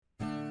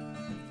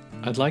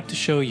I'd like to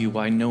show you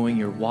why knowing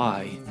your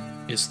why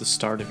is the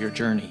start of your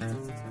journey.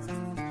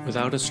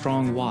 Without a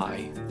strong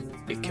why,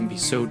 it can be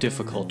so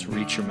difficult to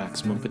reach your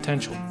maximum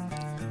potential.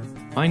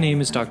 My name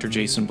is Dr.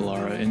 Jason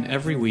Ballara, and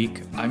every week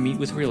I meet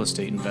with real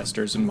estate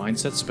investors and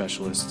mindset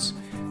specialists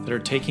that are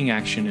taking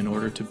action in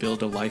order to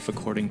build a life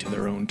according to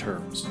their own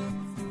terms.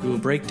 We will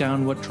break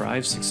down what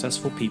drives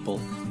successful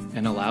people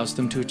and allows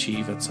them to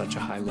achieve at such a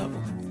high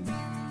level.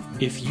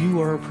 If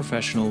you are a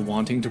professional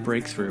wanting to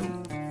break through,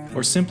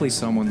 or simply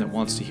someone that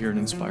wants to hear an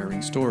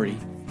inspiring story,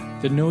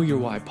 the Know Your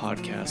Why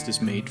podcast is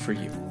made for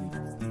you.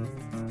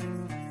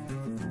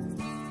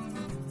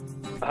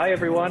 Hi,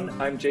 everyone.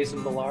 I'm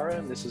Jason Ballara,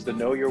 and this is the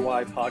Know Your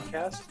Why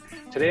podcast.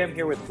 Today, I'm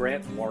here with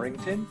Grant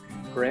Warrington.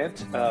 Grant,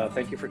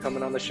 thank you for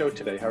coming on the show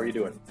today. How are you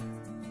doing?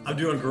 I'm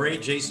doing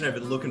great, Jason. I've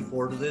been looking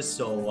forward to this,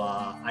 so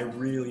I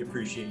really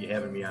appreciate you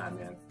having me on,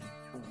 man.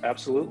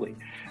 Absolutely.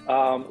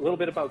 A little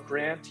bit about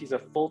Grant. He's a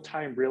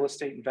full-time real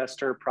estate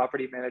investor,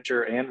 property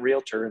manager, and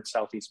realtor in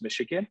Southeast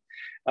Michigan.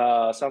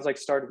 Sounds like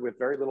started with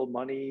very little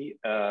money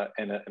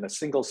and a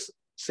single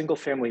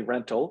family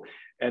rental.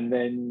 And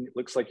then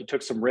looks like you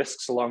took some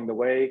risks along the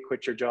way,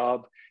 quit your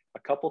job a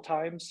couple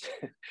times,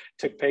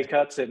 took pay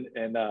cuts and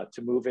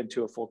to move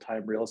into a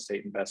full-time real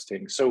estate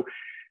investing. So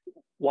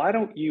why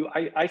don't you,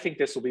 I think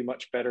this will be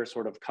much better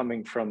sort of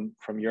coming from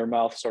your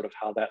mouth, sort of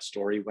how that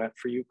story went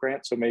for you,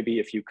 Grant. So maybe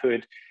if you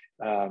could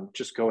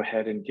just go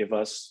ahead and give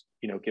us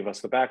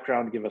the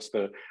background, give us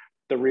the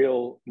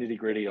real nitty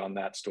gritty on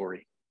that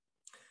story.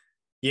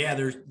 Yeah,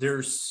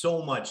 there's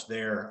so much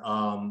there.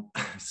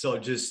 So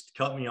just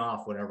cut me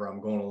off whenever I'm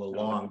going a little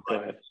long.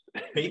 But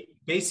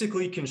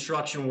basically,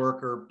 construction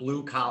worker,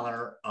 blue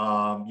collar.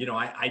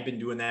 I've been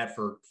doing that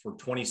for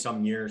 20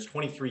 some years,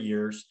 23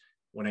 years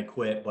when I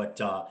quit. But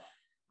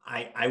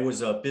I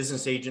was a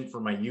business agent for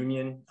my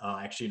union,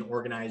 actually an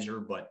organizer.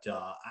 But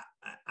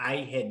I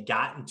had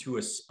gotten to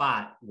a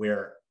spot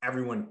where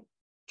everyone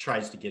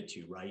tries to get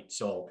to, right?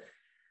 So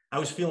I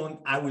was feeling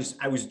I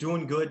was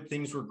doing good.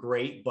 Things were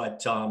great.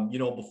 But,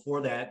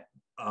 before that,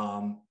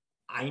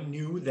 I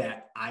knew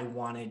that I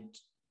wanted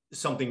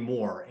something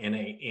more,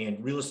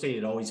 and real estate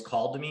had always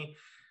called to me.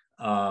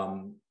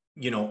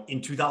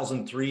 In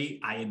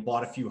 2003, I had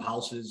bought a few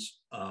houses.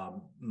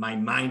 My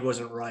mind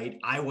wasn't right.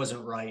 I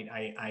wasn't right.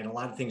 I had a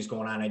lot of things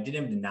going on. I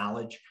didn't have the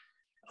knowledge.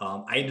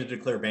 I had to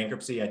declare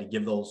bankruptcy. I had to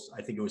give those,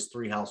 I think it was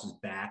 3 houses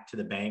back to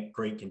the bank,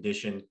 great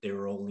condition. They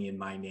were only in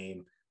my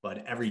name,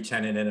 but every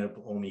tenant ended up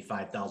owing me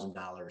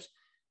 $5,000.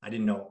 I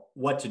didn't know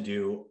what to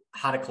do,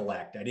 how to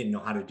collect. I didn't know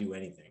how to do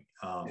anything.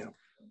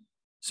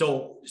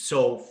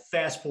 So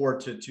fast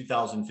forward to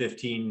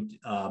 2015,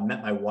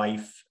 met my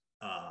wife,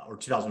 or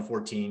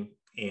 2014.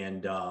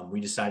 And we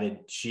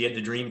decided she had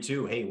the dream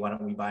too. Hey, why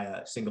don't we buy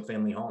a single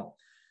family home?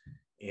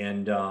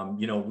 And,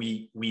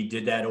 we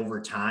did that over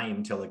time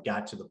until it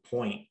got to the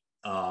point,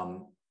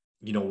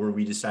 where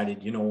we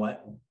decided, you know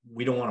what,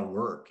 we don't want to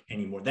work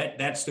anymore.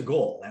 That's the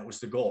goal. That was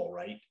the goal,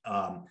 right?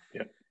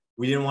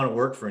 We didn't want to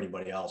work for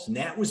anybody else. And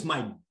that was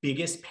my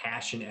biggest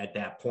passion at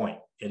that point.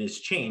 It has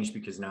changed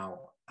because now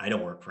I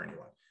don't work for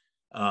anyone.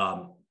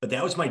 But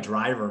that was my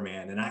driver,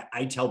 man. And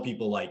I tell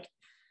people, like,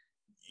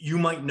 you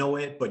might know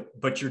it,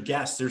 but your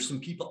guests, there's some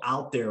people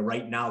out there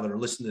right now that are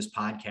listening to this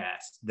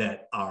podcast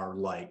that are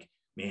like,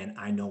 man,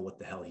 I know what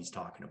the hell he's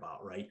talking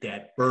about, right?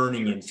 That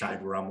burning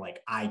inside where I'm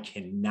like, I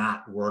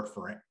cannot work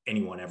for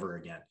anyone ever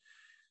again.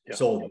 Yeah.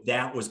 So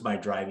that was my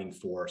driving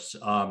force.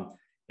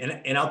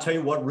 And I'll tell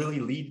you what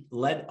really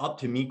led up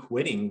to me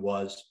quitting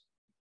was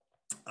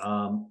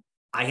I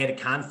had a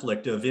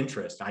conflict of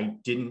interest. I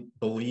didn't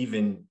believe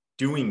in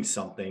doing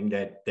something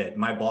that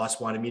my boss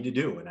wanted me to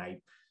do. And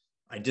I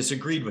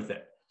disagreed with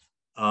it.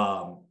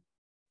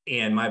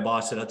 And my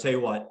boss said, I'll tell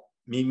you what,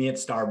 meet me at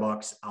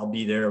Starbucks. I'll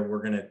be there.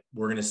 We're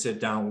going to sit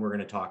down. We're going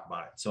to talk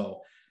about it. So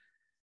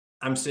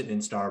I'm sitting in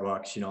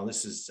Starbucks,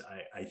 this is,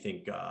 I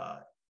think,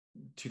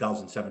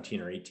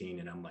 2017 or 18.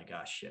 And I'm like,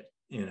 oh shit,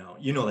 you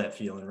know that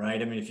feeling, right?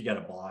 I mean, if you got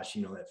a boss,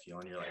 you know that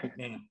feeling. You're like,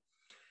 man,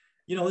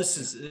 this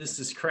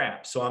is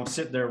crap. So I'm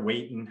sitting there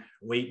waiting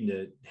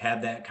to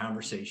have that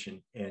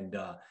conversation. And,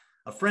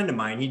 a friend of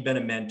mine, he'd been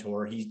a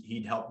mentor.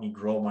 He'd helped me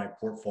grow my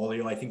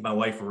portfolio. I think my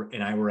wife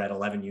and I were at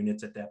 11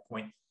 units at that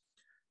point.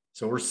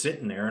 So we're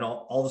sitting there, and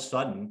all of a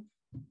sudden,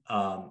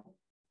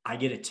 I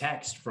get a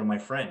text from my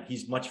friend.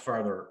 He's much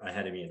farther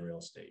ahead of me in real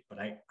estate, but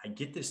I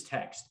get this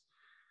text,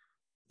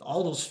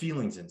 all those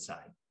feelings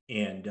inside.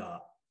 And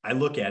I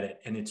look at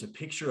it, and it's a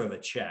picture of a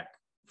check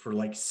for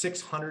like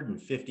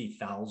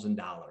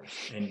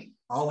 $650,000. And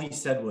all he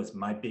said was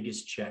my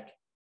biggest check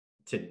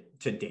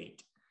to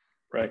date.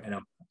 Right. And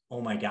I'm, oh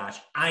my gosh,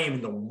 I am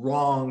in the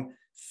wrong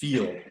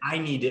field. I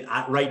need it.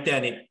 Right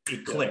then it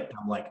clicked.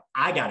 I'm like,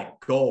 I got to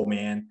go,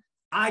 man.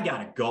 I got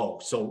to go.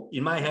 So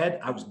in my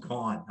head, I was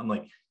gone. I'm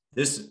like,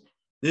 this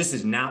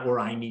is not where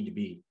I need to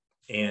be.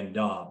 And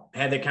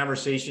had that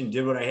conversation,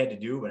 did what I had to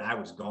do, but I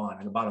was gone.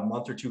 And about a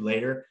month or two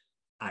later,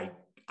 I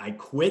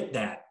quit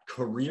that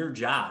career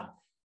job.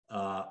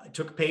 I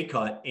took a pay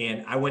cut,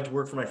 and I went to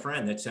work for my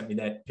friend that sent me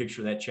that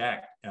picture of that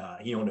check.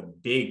 He owned a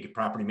big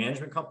property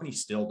management company,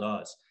 still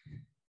does.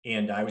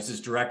 and I was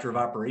his director of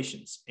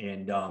operations.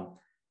 And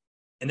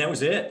that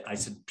was it. I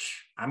said,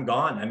 I'm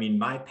gone. I mean,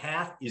 my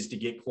path is to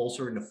get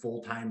closer into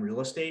full-time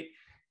real estate.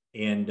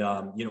 And,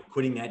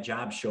 quitting that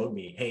job showed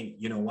me, hey,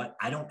 you know what?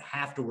 I don't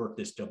have to work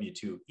this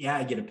W-2. Yeah,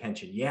 I get a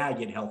pension. Yeah, I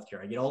get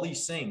healthcare. I get all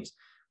these things,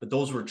 but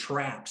those were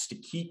traps to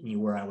keep me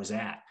where I was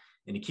at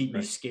and to keep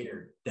me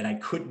scared that I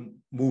couldn't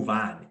move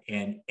on.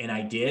 And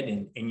I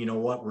did. And you know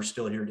what? We're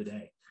still here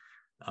today.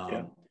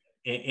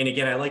 And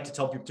again, I like to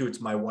tell people too,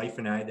 it's my wife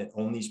and I that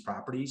own these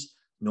properties,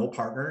 no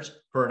partners.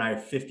 Her and I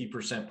are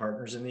 50%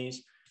 partners in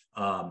these.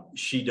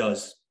 She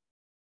does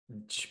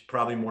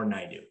probably more than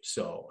I do.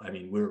 So, I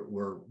mean,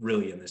 we're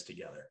really in this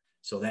together.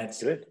 So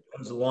that's good. It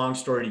was a long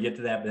story to get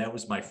to that, but that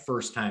was my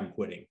first time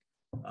quitting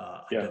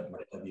my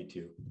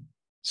W-2.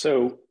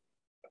 So,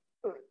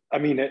 I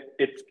mean,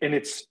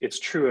 it's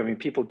true. I mean,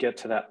 people get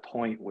to that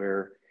point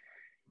where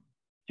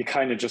you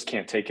kind of just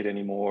can't take it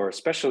anymore,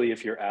 especially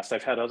if you're asked.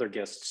 I've had other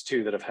guests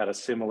too that have had a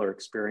similar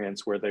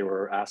experience where they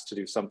were asked to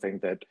do something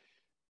that,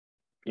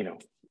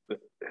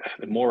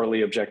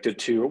 morally objected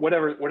to, or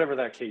whatever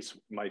that case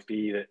might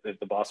be, that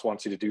the boss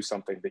wants you to do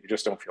something that you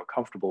just don't feel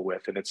comfortable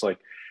with. And it's like,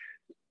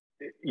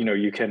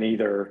 you can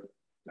either,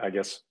 I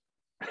guess,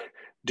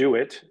 do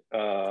it,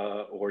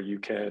 or you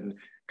can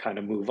kind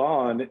of move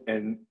on.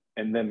 And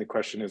then the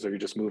question is, are you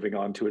just moving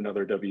on to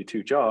another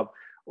W-2 job?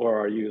 Or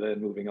are you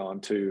then moving on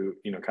to,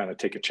 kind of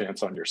take a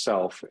chance on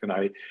yourself? And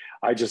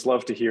I just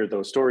love to hear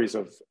those stories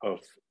of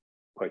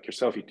like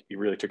yourself, you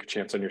really took a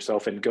chance on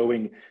yourself, and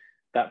going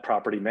that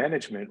property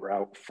management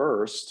route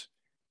first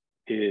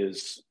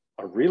is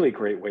a really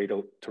great way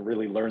to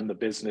really learn the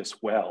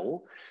business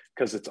well,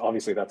 because it's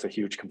obviously that's a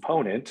huge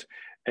component.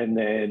 And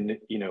then,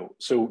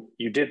 so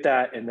you did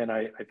that. And then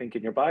I think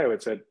in your bio,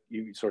 it said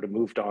you sort of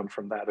moved on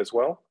from that as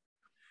well.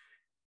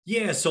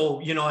 Yeah. So,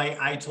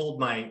 I told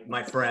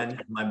my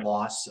friend, my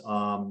boss,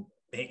 when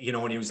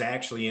he was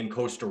actually in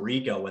Costa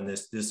Rica, when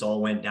this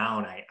all went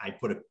down, I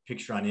put a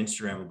picture on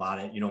Instagram about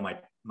it.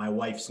 My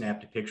wife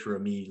snapped a picture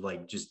of me,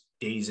 like, just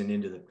dazing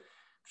into the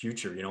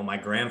future. My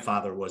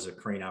grandfather was a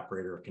crane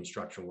operator, a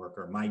construction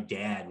worker. My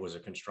dad was a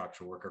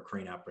construction worker,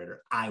 crane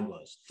operator. I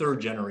was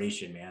third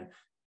generation, man.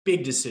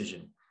 Big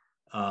decision.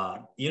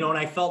 And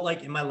I felt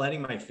like, am I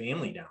letting my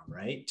family down,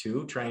 right?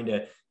 Too, trying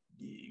to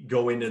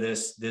go into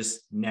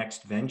this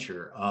next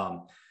venture.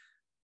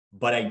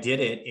 But I did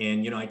it.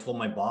 And, I told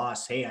my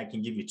boss, hey, I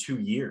can give you 2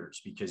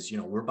 years because,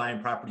 we're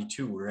buying property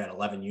too. We were at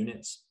 11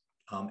 units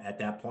at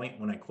that point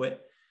when I quit.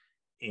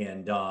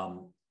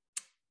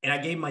 And I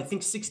gave him, I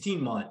think,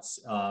 16 months.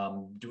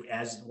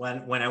 As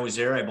when I was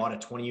there, I bought a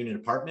 20-unit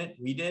apartment.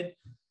 We did.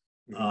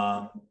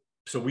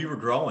 So we were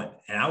growing,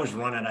 and I was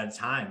running out of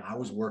time. I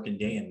was working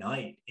day and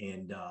night,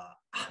 and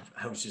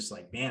I was just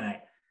like, man,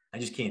 I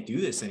just can't do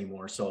this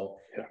anymore. So,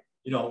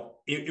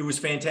 it was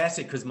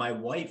fantastic because my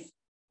wife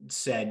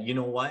said, you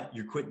know what,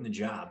 you're quitting the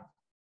job.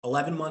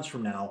 11 months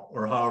from now,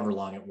 or however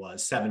long it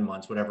was, 7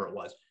 months, whatever it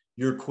was,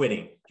 you're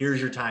quitting. Here's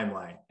your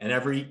timeline. And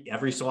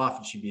every so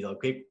often she'd be like,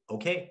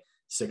 okay,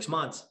 6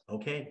 months.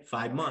 Okay,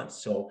 5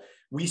 months. So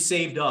we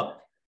saved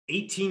up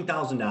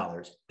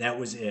 $18,000. That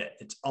was it.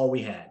 It's all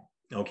we had.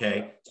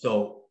 Okay.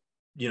 So,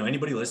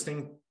 anybody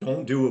listening,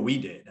 don't do what we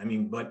did. I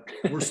mean, but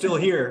we're still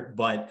here,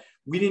 but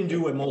we didn't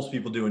do what most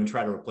people do and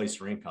try to replace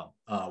their income.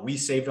 We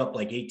saved up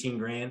like 18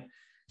 grand.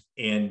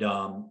 And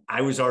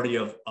I was already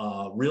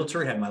a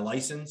realtor, had my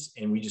license,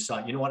 and we just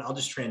thought, you know what, I'll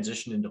just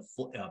transition into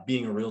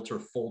being a realtor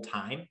full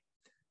time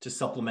to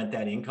supplement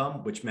that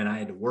income, which meant I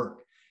had to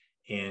work.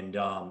 And,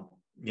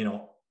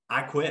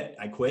 I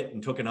quit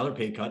and took another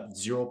pay cut,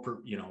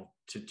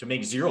 to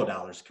make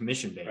 $0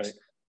 commission based.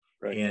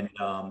 Right.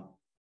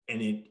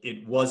 And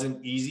it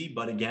wasn't easy,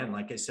 but again,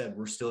 like I said,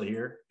 we're still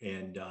here,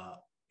 and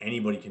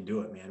anybody can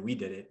do it, man. We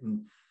did it.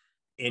 And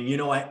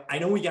I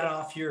know we got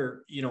off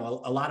here,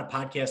 a lot of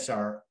podcasts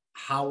are,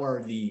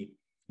 how'd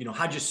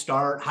you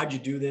start? How'd you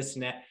do this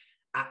and that?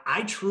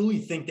 I truly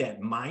think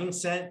that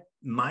mindset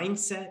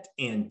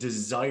and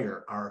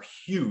desire are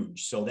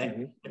huge. So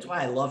that's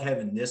why I love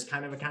having this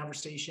kind of a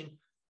conversation.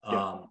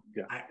 I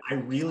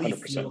really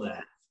 100%. Feel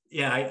that.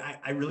 Yeah,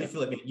 I really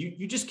feel like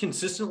you just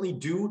consistently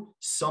do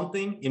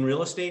something in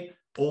real estate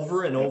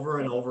over and over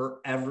and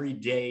over every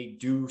day.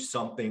 Do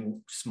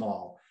something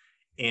small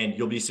and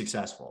you'll be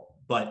successful.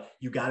 But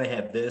you got to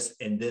have this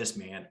and this,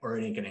 man, or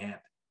it ain't going to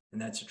happen.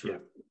 And that's the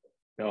truth.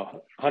 Yeah.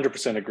 No,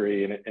 100%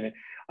 agree. And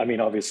I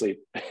mean, obviously,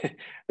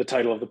 the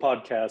title of the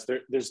podcast,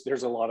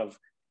 there's a lot of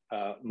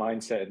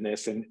mindset in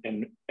this,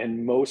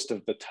 and most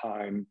of the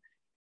time,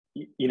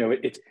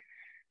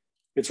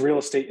 it's real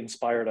estate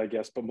inspired, I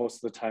guess. But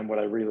most of the time, what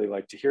I really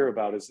like to hear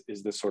about is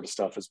this sort of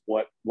stuff, is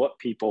what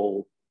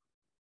people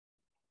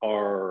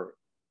are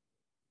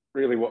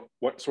really,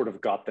 what sort of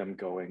got them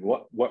going,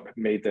 what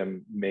made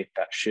them make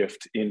that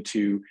shift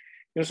into,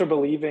 sort of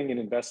believing and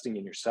investing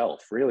in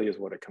yourself, really is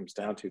what it comes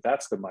down to.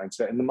 That's the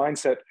mindset, and the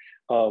mindset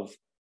of,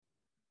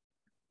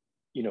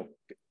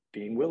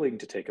 being willing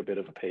to take a bit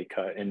of a pay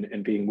cut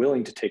and being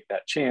willing to take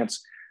that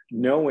chance,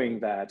 knowing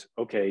that,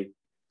 okay,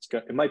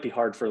 it might be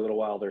hard for a little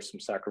while. There's some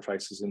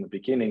sacrifices in the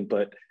beginning,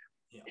 but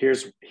Yeah.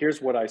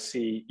 here's what I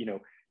see. You know,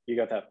 you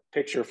got that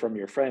picture from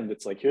your friend.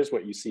 It's like, here's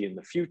what you see in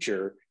the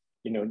future.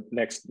 You know,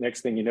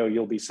 next thing you know,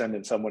 you'll be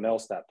sending someone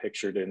else that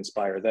picture to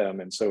inspire them.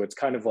 And so it's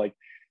kind of like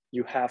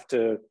you have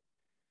to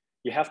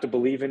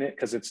believe in it,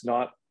 because it's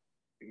not,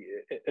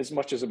 as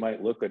much as it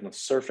might look on the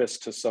surface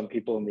to some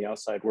people in the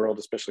outside world,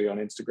 especially on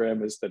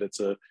Instagram, is that it's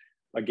a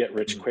get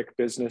rich quick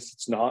business.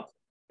 It's not.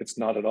 It's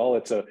not at all.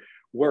 It's a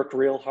work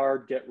real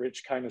hard, get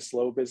rich kind of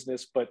slow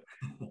business, but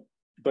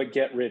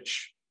get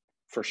rich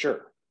for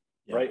sure.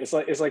 Yeah. Right?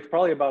 It's like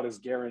probably about as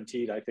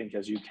guaranteed, I think,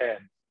 as you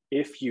can,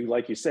 if you,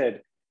 like you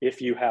said,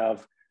 if you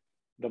have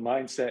the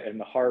mindset and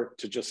the heart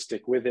to just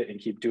stick with it and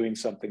keep doing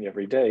something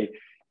every day.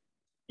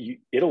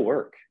 It'll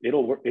work.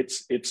 It'll work.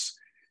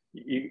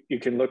 You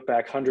can look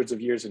back hundreds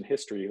of years in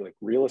history, like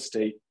real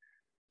estate,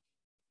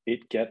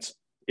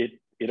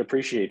 it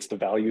appreciates, the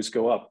values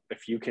go up.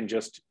 If you can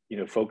just, you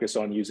know, focus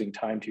on using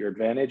time to your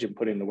advantage and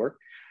put in the work,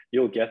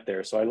 you'll get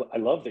there. So I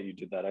love that you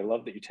did that. I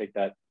love that you take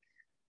that,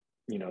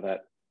 you know,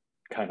 that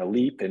kind of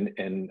leap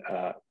and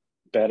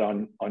bet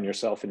on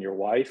yourself and your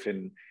wife.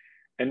 And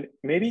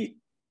maybe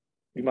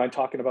you mind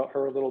talking about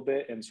her a little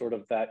bit and sort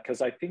of that,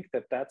 because I think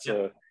that's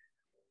a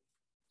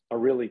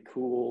really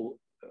cool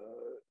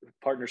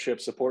partnership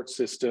support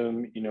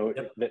system, you know,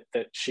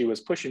 that she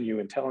was pushing you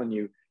and telling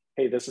you,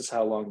 hey, this is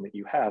how long that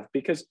you have,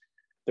 because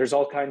there's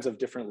all kinds of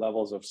different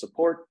levels of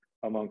support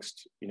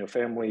amongst, you know,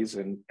 families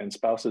and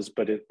spouses,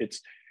 but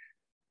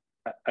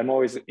I'm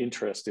always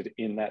interested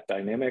in that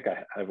dynamic.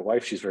 I have a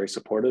wife, she's very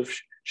supportive.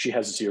 She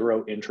has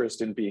zero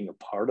interest in being a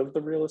part of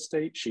the real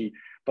estate,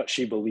 but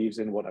she believes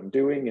in what I'm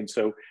doing. And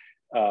so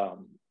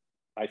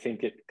I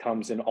think it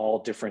comes in all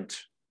different.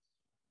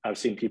 I've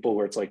seen people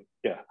where it's like,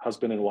 yeah,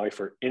 husband and wife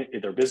are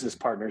they're business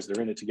partners,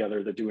 they're in it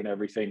together, they're doing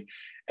everything.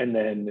 And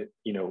then,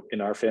 you know,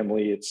 in our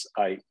family,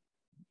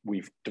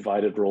 we've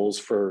divided roles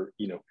for,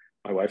 you know,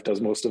 my wife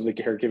does most of the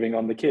caregiving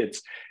on the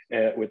kids,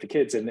 with the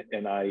kids,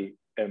 and I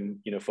am,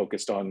 you know,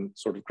 focused on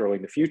sort of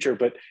growing the future.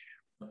 But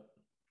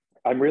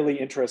I'm really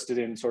interested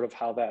in sort of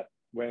how that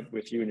went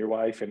with you and your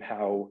wife, and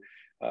how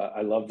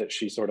I love that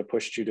she sort of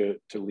pushed you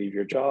to leave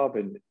your job,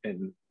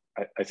 and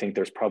I think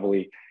there's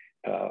probably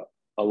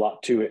a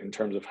lot to it in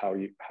terms of how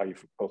you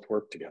both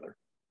work together.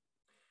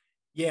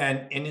 Yeah,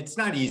 and it's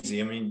not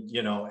easy. I mean,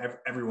 you know,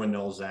 everyone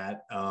knows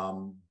that.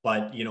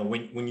 But you know,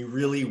 when you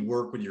really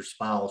work with your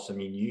spouse, I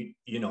mean,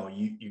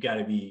 you got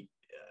to be.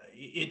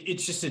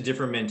 It's just a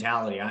different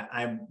mentality.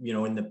 I'm, you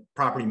know, in the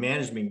property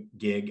management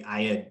gig,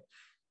 I had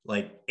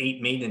like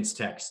 8 maintenance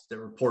techs that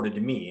reported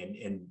to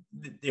me, and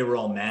they were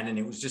all men, and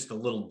it was just a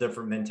little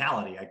different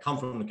mentality. I come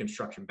from a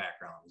construction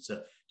background. It's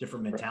a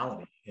different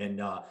mentality. Right.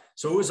 And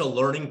so it was a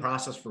learning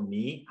process for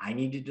me. I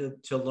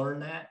needed to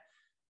learn that,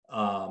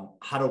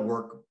 how to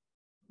work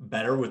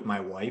better with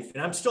my wife.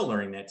 And I'm still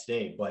learning that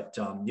today. But,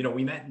 you know,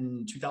 we met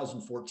in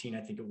 2014,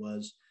 I think it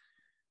was,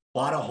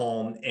 bought a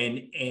home,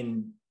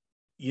 and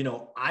you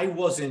know, I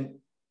wasn't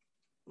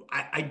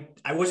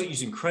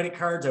using credit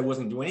cards. I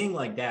wasn't doing anything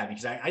like that,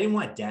 because I didn't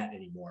want debt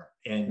anymore.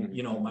 And,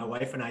 you know, my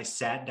wife and I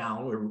sat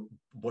down, we were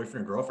boyfriend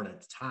and girlfriend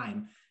at the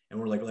time, and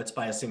we're like, let's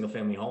buy a single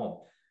family home.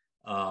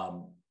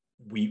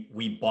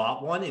 We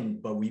bought one,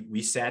 but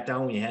we sat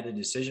down, we had a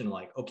decision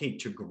like, okay,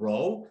 to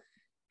grow,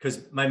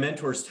 because my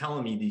mentor is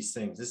telling me these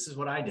things. This is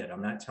what I did.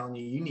 I'm not telling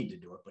you need to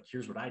do it, but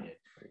here's what I did.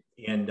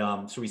 And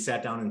so we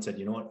sat down and said,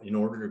 you know what, in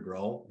order to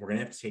grow, we're going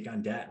to have to take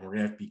on debt, and we're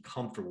going to have to be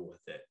comfortable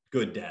with it.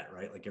 Good debt,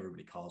 right? Like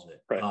everybody calls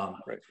it.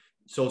 Right.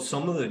 So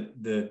some of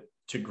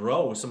to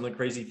grow, some of the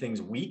crazy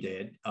things we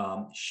did,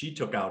 she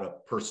took out a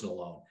personal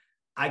loan.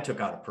 I took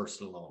out a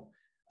personal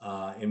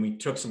loan, and we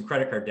took some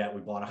credit card debt.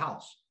 We bought a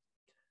house.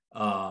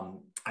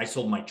 I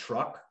sold my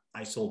truck,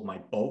 I sold my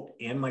boat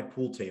and my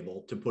pool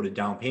table to put a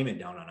down payment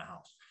down on a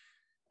house.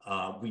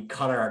 We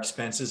cut our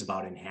expenses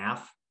about in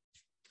half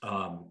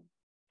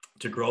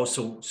to grow.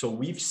 So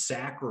we've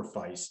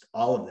sacrificed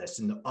all of this.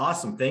 And the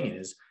awesome thing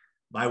is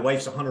my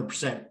wife's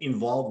 100%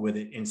 involved with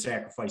it and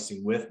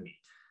sacrificing with me.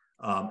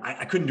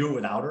 I couldn't do it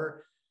without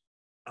her.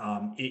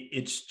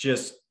 It's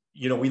just,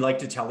 you know, we like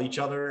to tell each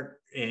other,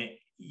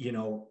 you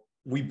know,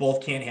 we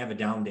both can't have a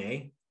down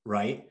day,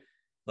 right?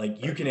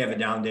 Like you can have a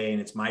down day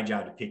and it's my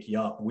job to pick you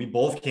up. We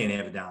both can't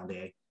have a down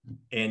day.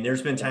 And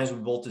there's been times we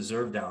both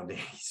deserve down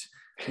days.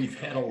 We've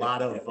had a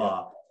lot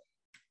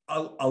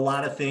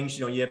of things,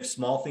 you know, you have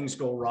small things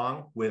go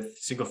wrong with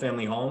single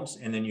family homes,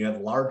 and then you have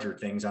larger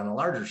things on a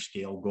larger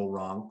scale go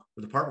wrong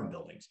with apartment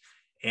buildings.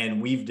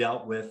 And we've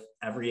dealt with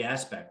every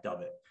aspect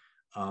of it.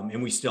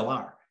 And we still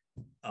are.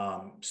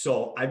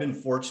 So I've been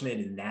fortunate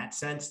in that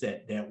sense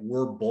that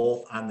we're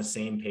both on the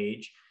same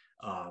page.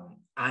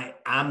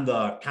 I'm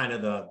the kind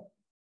of the,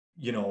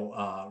 you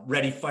know,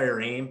 ready,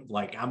 fire, aim.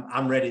 Like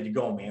I'm ready to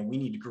go, man. We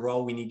need to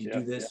grow. We need to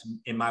do this.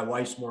 And my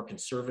wife's more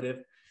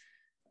conservative.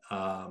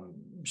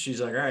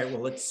 She's like, all right,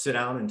 well, let's sit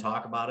down and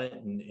talk about it.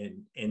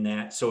 And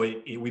that, so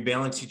we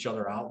balance each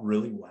other out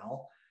really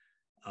well.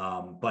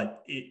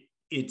 But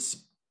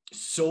it's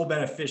so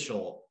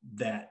beneficial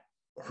that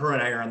her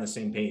and I are on the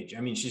same page.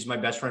 I mean, she's my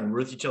best friend. We're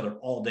with each other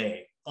all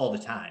day, all the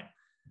time.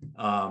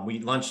 We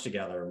lunch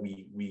together.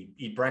 We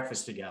eat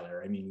breakfast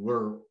together. I mean,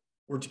 we're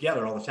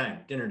together all the time,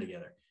 dinner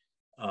together.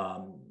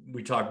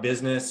 We talk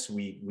business,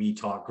 we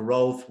talk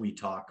growth, we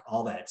talk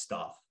all that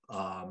stuff,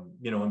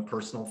 and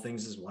personal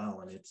things as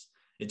well. And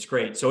it's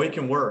great. So it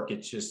can work.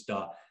 It's just,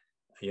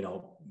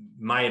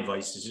 my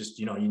advice is just,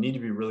 you need to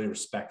be really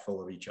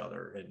respectful of each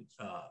other. And,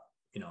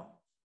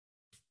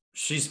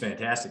 she's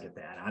fantastic at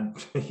that. I'm,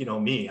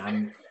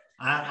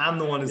 I'm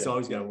the one that's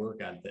always got to work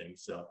on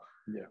things. So,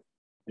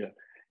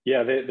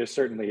 yeah. There's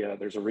certainly,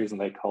 there's a reason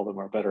they call them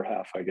our better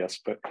half, I guess,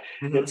 but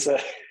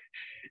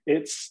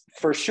it's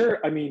for sure.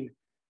 I mean,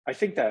 I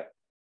think that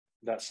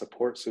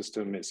support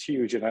system is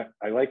huge. And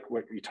I like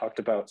what you talked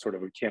about, sort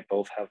of, we can't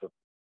both have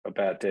a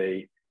bad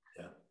day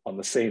on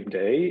the same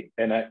day.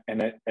 And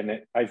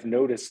I've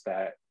noticed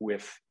that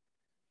with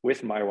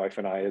my wife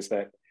and I, is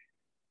that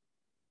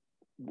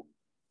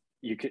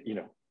you could,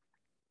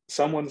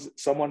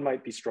 someone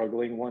might be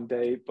struggling one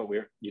day, but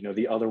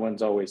the other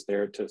one's always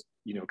there to,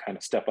 kind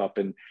of step up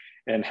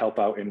and help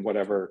out in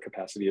whatever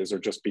capacity is, or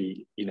just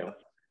be,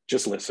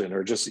 just listen,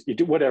 or just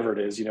do whatever it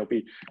is,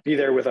 be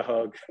there with a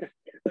hug,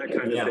 that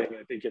kind of thing.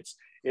 I think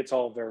it's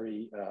all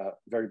very,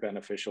 very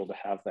beneficial to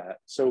have that.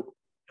 So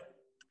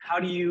how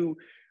do you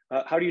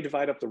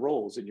divide up the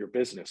roles in your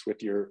business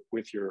with your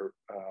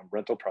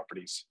rental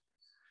properties?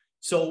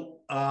 So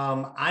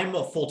I'm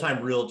a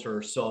full-time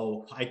realtor,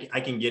 so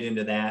I can get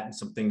into that and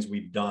some things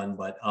we've done,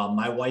 but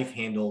my wife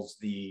handles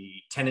the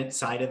tenant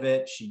side of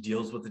it. She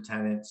deals with the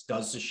tenants,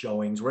 does the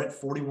showings. We're at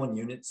 41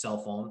 units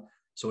cell phone,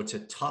 so it's a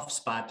tough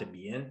spot to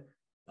be in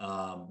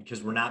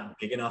because we're not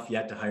big enough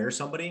yet to hire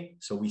somebody.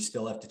 So we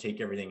still have to take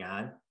everything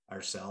on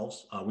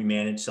ourselves.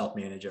 We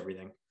self-manage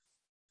everything.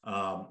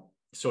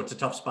 So it's a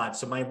tough spot.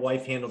 So my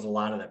wife handles a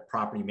lot of that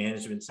property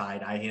management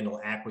side. I handle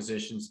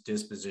acquisitions,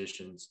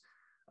 dispositions,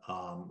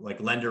 like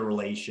lender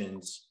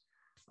relations,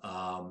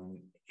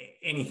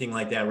 anything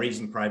like that,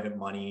 raising private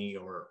money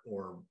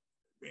or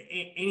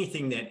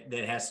anything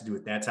that has to do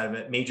with that side of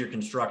it. Major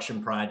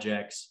construction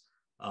projects.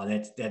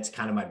 That's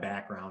kind of my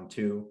background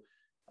too.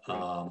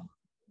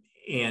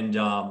 And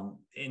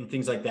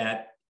things like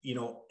that,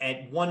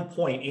 at one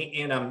point,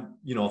 and I'm,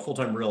 a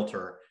full-time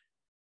realtor.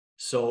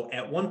 So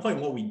at one point,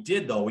 what we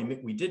did though,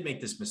 we did make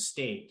this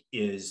mistake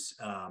is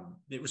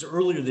it was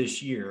earlier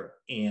this year,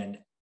 and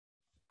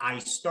I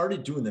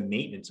started doing the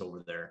maintenance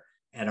over there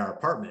at our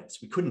apartments.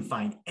 We couldn't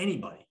find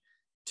anybody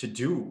to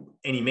do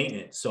any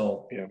maintenance.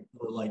 So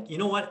we're like, you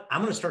know what?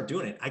 I'm going to start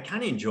doing it. I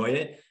kind of enjoyed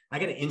it. I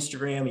got an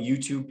Instagram, a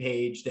YouTube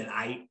page that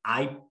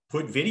I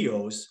put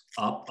videos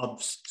up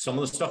of some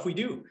of the stuff we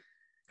do.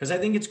 Because I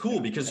think it's cool,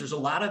 because there's a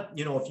lot of,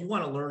 if you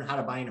want to learn how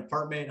to buy an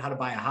apartment, how to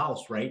buy a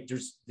house, right?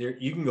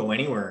 You can go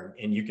anywhere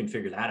and you can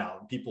figure that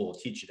out. People will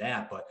teach you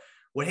that. But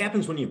what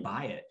happens when you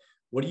buy it?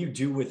 What do you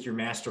do with your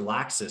master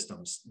lock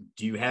systems?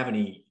 Do you have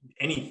any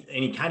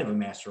kind of a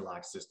master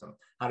lock system?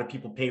 How do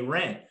people pay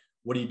rent?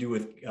 What do you do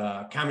with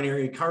common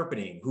area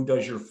carpeting? Who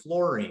does your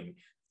flooring?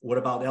 What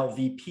about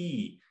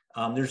LVP?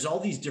 There's all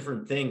these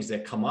different things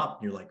that come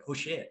up. And you're like, oh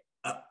shit,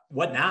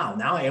 what now?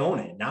 Now I own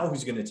it. Now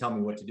who's going to tell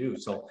me what to do?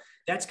 So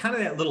that's kind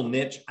of that little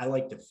niche I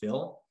like to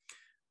fill.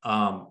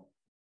 So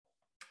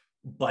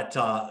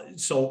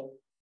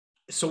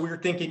we were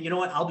thinking, you know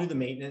what? I'll do the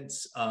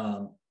maintenance.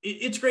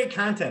 It's great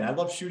content. I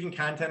love shooting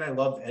content. I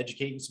love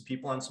educating some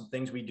people on some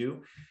things we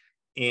do.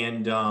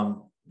 And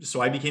so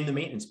I became the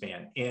maintenance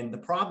man. And the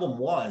problem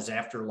was,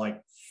 after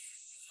like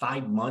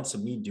 5 months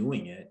of me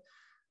doing it,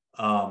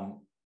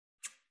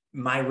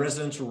 my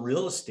residential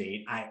real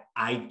estate,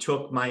 I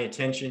took my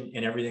attention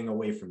and everything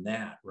away from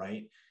that,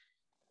 right?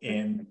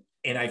 And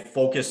I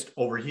focused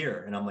over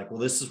here. And I'm like, well,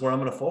 this is where I'm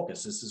going to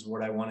focus. This is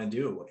what I want to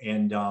do.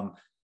 And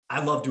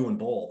I love doing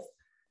both.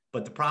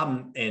 But the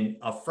problem, and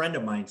a friend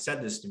of mine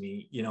said this to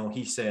me,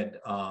 he said,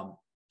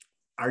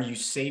 are you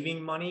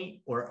saving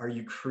money or are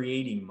you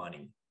creating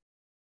money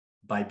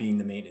by being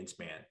the maintenance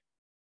man?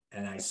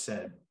 And I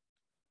said,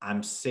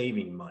 I'm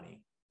saving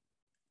money.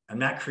 I'm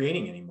not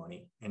creating any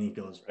money. And he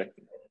goes,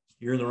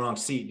 you're in the wrong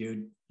seat,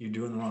 dude. You're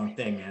doing the wrong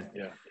thing, man.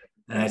 Yeah.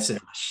 And I said,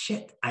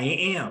 shit, I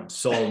am.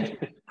 So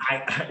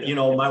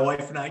my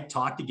wife and I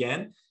talked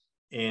again,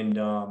 and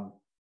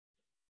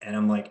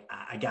I'm like,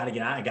 I gotta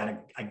get out.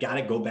 I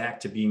gotta go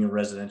back to being a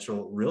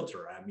residential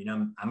realtor. I mean,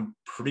 I'm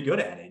pretty good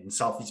at it in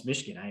Southeast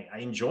Michigan. I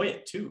enjoy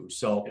it too.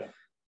 So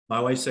my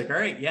wife's like, all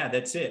right, yeah,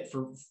 that's it.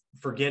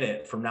 Forget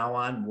it. From now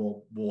on,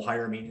 we'll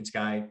hire a maintenance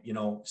guy.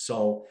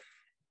 So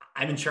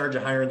I'm in charge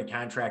of hiring the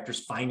contractors,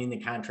 finding the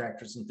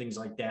contractors, and things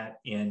like that.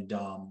 And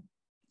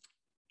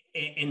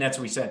that's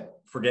what we said.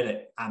 Forget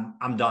it.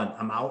 I'm done.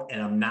 I'm out, and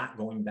I'm not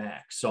going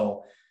back.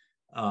 So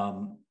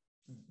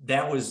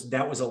that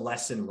was a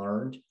lesson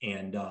learned,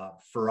 and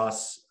for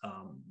us,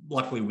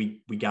 luckily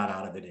we got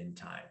out of it in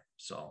time.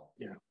 So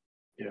yeah.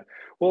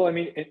 Well, I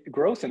mean,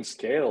 growth and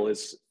scale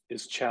is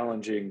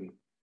challenging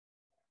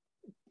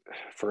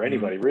for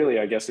anybody, really.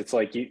 I guess it's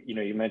like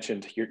you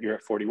mentioned you're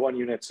at 41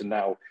 units, and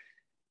now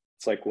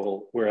it's like,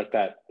 well, we're at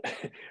that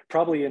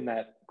probably in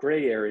that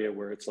gray area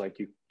where it's like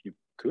you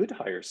could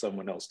hire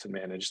someone else to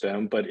manage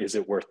them, but is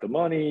it worth the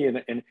money?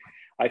 And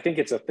I think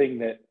it's a thing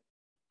that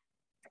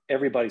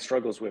everybody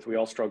struggles with. We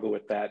all struggle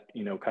with that,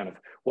 kind of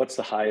what's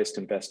the highest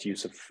and best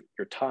use of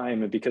your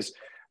time. And because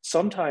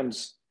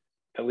sometimes,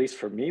 at least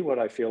for me, what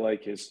I feel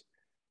like is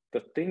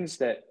the things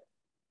that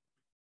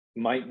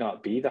might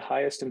not be the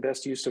highest and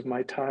best use of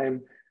my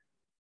time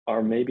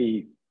are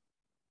maybe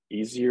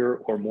easier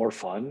or more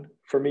fun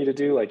for me to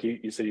do. Like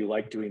you said, you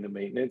like doing the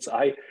maintenance.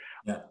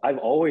 I've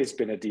always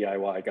been a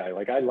DIY guy.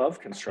 Like I love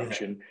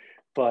construction,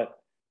 but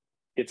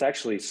it's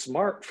actually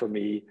smart for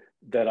me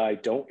that I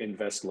don't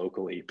invest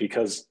locally,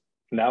 because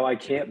now I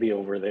can't be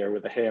over there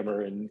with a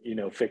hammer and,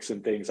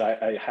 fixing things.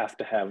 I have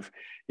to have,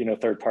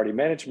 third party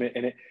management.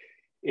 And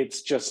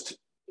it's just,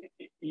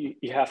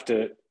 you have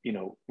to,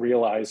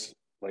 realize,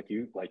 like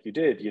you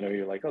did,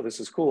 you're like, oh, this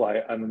is cool.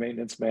 I'm a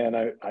maintenance man.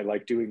 I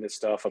like doing this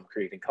stuff. I'm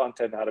creating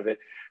content out of it.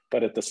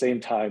 But at the same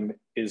time,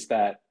 is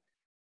that,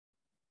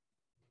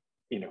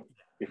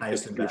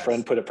 if your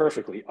friend put it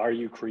perfectly, are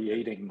you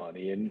creating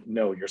money? And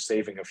no, you're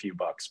saving a few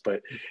bucks.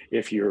 But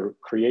if you're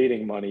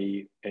creating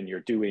money and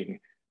you're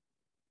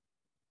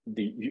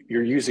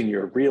using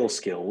your real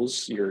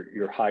skills,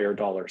 your higher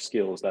dollar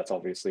skills, that's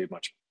obviously a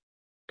much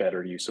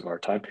better use of our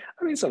time.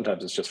 I mean,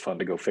 sometimes it's just fun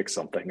to go fix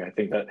something. I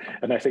think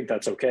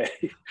that's okay.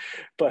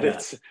 But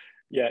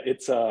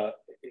it's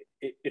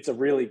a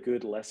really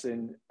good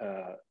lesson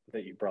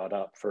that you brought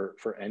up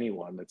for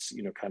anyone that's,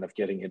 kind of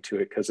getting into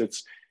it, because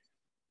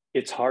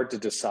it's hard to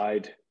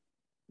decide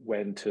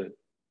when to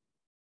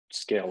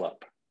scale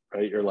up,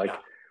 right? You're like,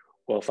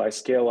 well, if I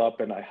scale up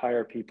and I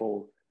hire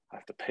people, I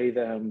have to pay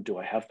them. Do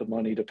I have the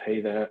money to pay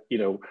that?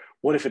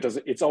 What if it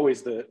doesn't? It's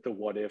always the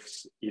what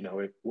ifs,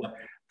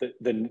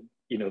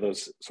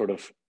 those sort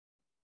of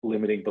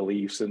limiting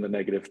beliefs and the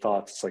negative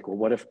thoughts. It's like, well,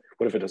 what if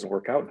it doesn't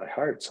work out and I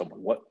hired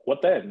someone?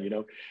 What then?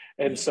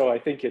 And so I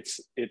think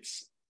it's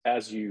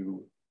as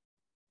you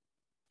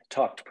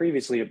talked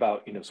previously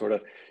about, sort of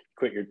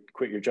quit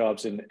your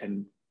jobs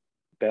and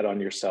bet on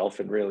yourself.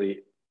 And really,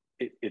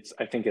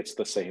 I think it's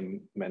the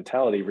same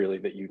mentality really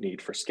that you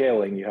need for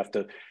scaling. You have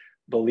to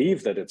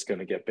believe that it's going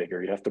to get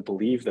bigger. You have to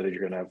believe that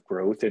you're going to have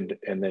growth, and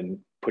then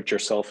put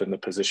yourself in the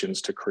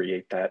positions to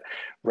create that,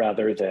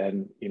 rather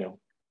than,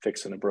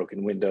 fixing a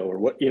broken window or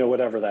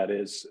whatever that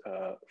is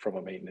from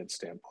a maintenance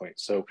standpoint.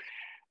 So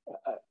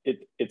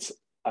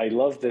I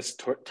love this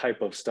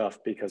type of stuff,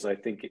 because I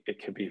think it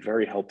can be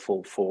very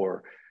helpful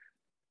for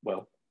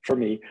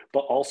me, but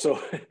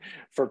also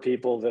for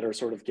people that are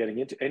sort of getting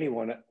into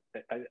anyone.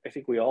 I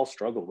think we all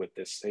struggle with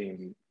this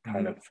same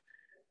kind of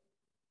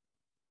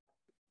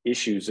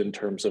issues in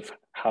terms of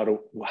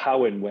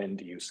how and when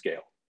do you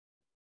scale?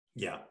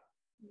 Yeah.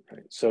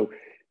 Right. So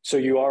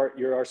you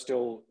are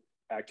still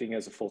acting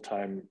as a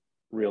full-time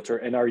realtor,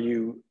 and are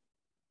you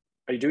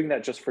doing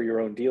that just for your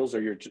own deals,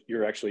 or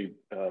you're actually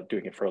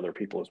doing it for other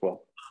people as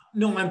well?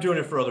 No, I'm doing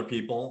it for other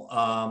people.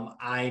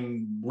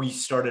 We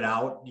started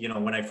out,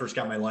 when I first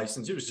got my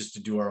license, it was just to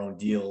do our own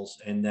deals.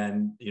 And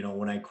then,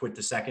 when I quit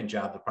the second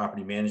job, the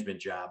property management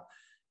job,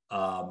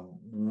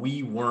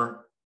 we weren't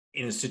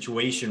in a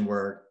situation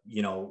where,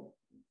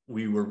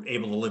 we were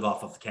able to live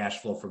off of cash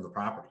flow from the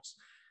properties.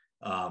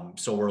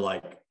 So we're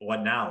like,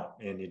 what now?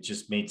 And it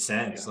just made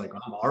sense. Yeah. Like,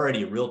 I'm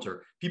already a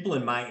realtor. People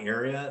in my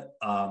area,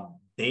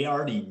 they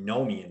already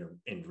know me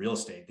in real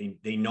estate.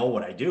 They know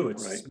what I do.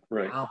 It's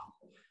right.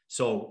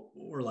 So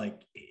we're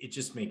like, it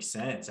just makes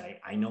sense.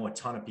 I know a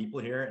ton of people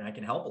here, and I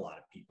can help a lot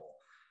of people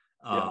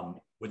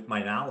with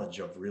my knowledge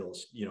of real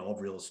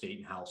estate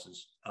and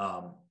houses.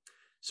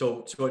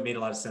 So it made a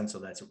lot of sense. So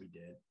that's what we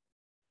did.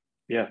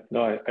 Yeah,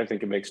 no, I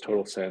think it makes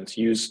total sense.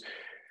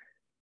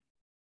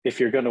 If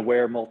you're going to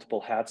wear multiple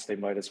hats, they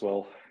might as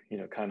well,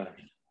 kind of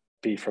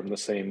be from the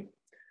same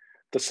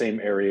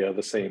area,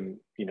 the same,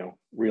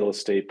 real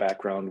estate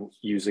background.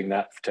 Using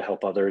that to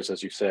help others,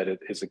 as you said, it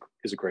is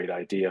a great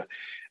idea.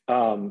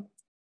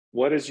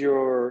 What's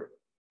your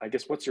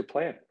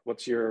plan?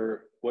 What's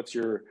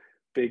your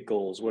big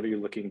goals? What are you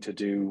looking to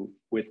do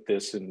with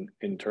this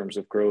in terms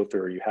of growth,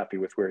 or are you happy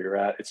with where you're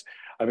at? It's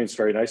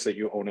very nice that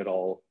you own it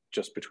all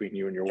just between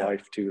you and your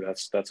wife too.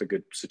 That's a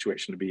good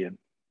situation to be in.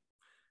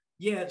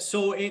 Yeah.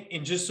 So,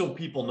 and just so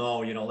people know,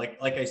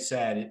 like I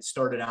said, it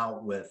started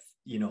out with,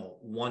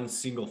 one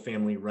single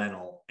family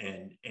rental,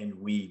 and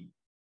we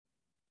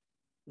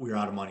were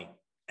out of money,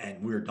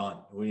 and we were done.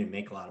 We didn't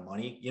make a lot of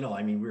money.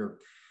 We were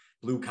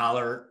blue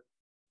collar,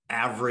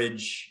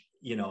 average,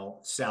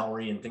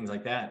 salary and things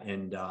like that.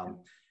 And,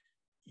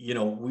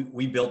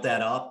 we built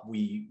that up.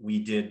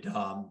 We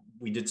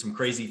did some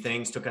crazy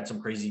things, took on some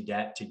crazy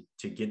debt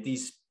to get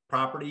these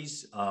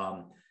properties.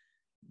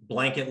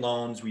 Blanket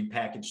loans. We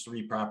packaged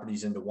 3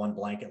 properties into one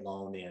blanket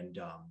loan, and,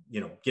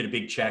 get a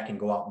big check and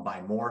go out and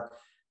buy more.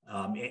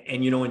 And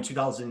in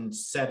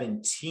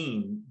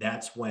 2017,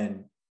 that's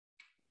when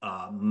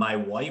my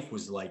wife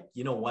was like,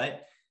 you know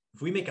what,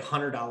 if we make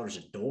 $100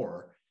 a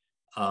door,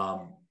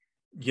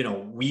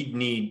 we'd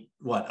need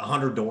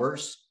 100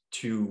 doors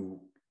to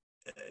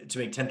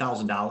make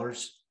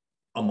 $10,000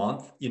 a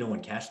month,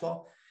 in cash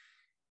flow.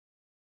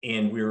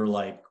 And we were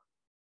like,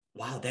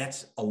 wow,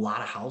 that's a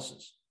lot of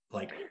houses.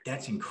 Like,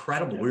 that's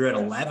incredible. We were at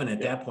 11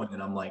 at that point,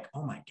 and I'm like,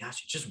 oh my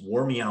gosh, it just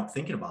wore me out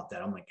thinking about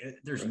that. I'm like,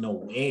 there's no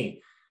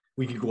way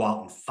we could go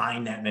out and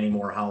find that many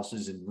more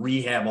houses and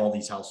rehab all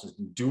these houses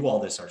and do all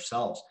this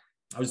ourselves.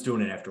 I was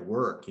doing it after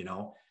work, you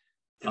know,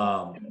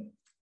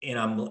 and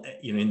I'm,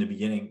 you know, in the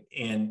beginning,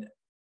 and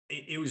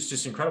it was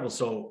just incredible.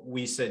 So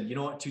we said, you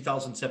know what,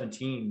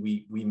 2017,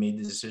 we made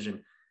the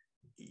decision,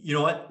 you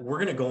know what, we're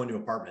going to go into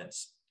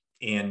apartments,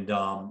 and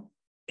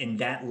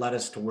that led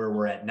us to where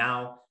we're at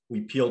now. We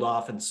peeled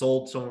off and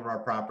sold some of our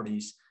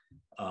properties,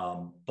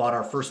 bought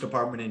our first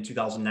apartment in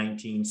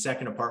 2019,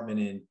 second apartment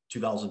in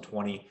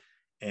 2020,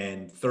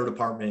 and third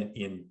apartment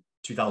in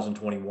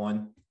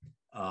 2021.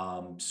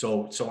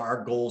 So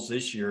our goals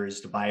this year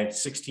is to buy a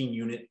 16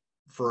 unit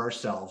for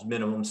ourselves,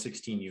 minimum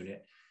 16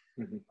 unit.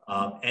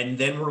 Mm-hmm. And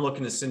then we're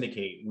looking to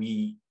syndicate.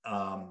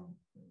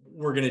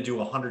 We're going to do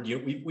 100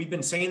 unit. We've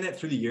been saying that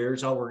through the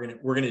years. Oh, we're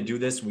going to do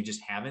this. And we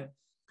just haven't,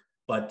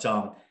 but,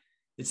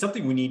 it's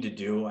something we need to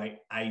do.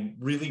 I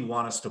really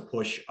want us to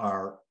push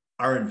our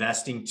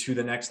investing to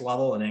the next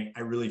level. And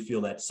I really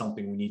feel that's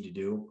something we need to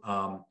do.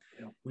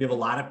 We have a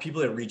lot of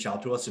people that reach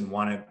out to us and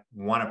want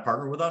to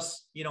partner with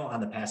us, you know,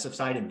 on the passive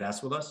side,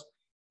 invest with us.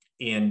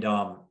 And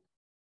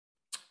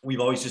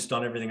we've always just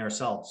done everything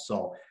ourselves.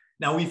 So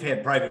now we've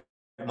had private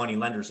money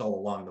lenders all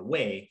along the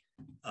way.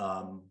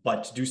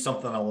 But to do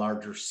something on a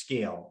larger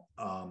scale,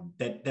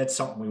 that's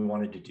something we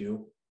wanted to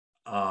do.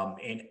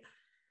 And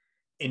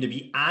to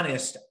be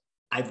honest,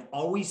 I've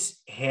always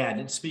had,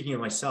 and speaking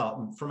of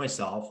myself, for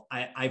myself,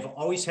 I've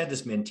always had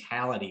this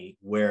mentality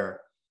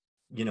where,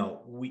 you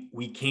know,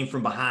 we came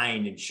from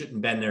behind and shouldn't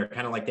have been there,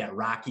 kind of like that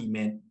Rocky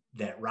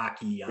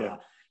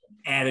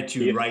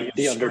attitude, right?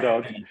 The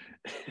underdog.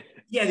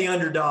 Yeah, the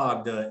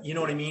underdog, you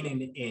know what I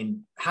mean?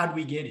 And how did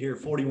we get here?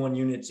 41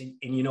 units. And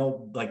you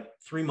know, like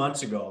 3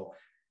 months ago,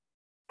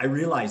 I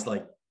realized,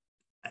 like,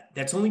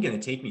 that's only going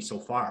to take me so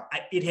far.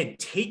 It had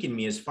taken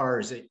me as far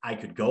as I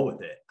could go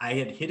with it. I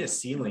had hit a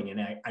ceiling, and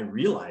I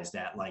realized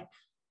that, like,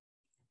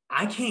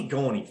 I can't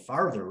go any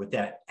farther with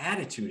that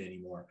attitude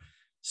anymore.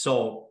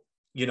 So,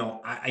 you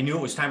know, I knew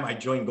it was time I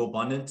joined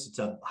GoBundance. It's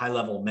a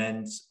high-level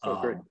men's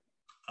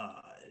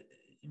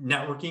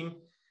networking.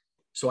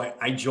 So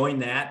I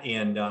joined that,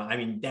 and I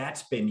mean,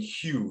 that's been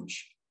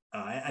huge.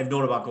 I've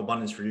known about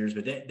GoBundance for years,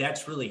 but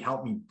that's really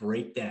helped me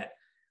break that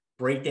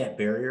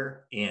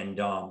barrier.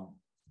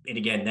 And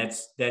again,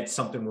 that's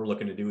something we're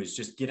looking to do, is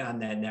just get on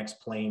that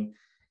next plane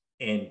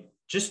and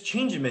just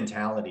change the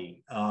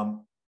mentality.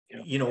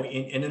 You know,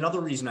 and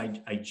another reason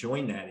I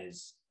joined that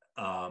is,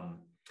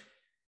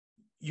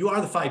 you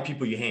are the 5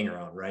 people you hang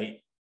around,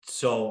 right?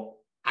 So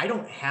I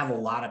don't have a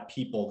lot of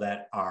people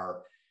that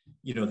are,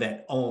 you know,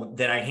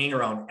 that I hang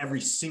around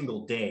every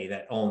single day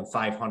that own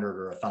 500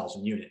 or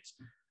 1,000 units.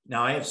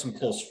 Now I have some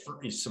close,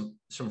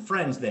 some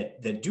friends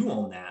that do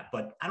own that,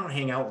 but I don't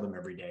hang out with them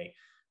every day.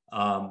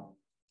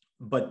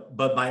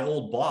 But my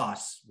old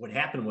boss, what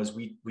happened was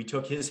we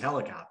took his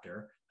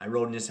helicopter. I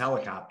rode in his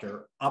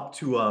helicopter up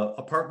to a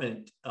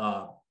apartment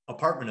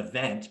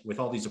event with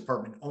all these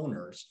apartment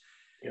owners.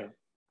 Yeah.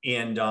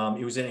 And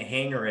it was in a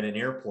hangar at an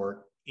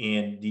airport.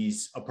 And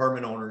these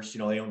apartment owners, you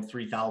know, they own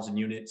 3,000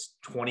 units,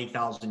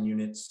 20,000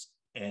 units,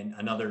 and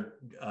another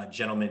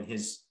gentleman,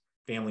 his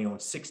family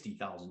owns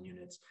 60,000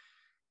 units.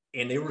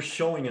 And they were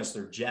showing us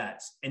their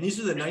jets. And these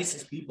are the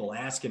nicest people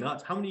asking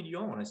us, how many do you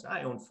own? I said,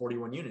 I own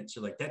 41 units.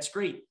 They're like, that's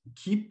great.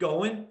 Keep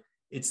going.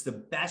 It's the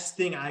best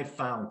thing I've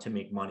found to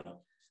make money.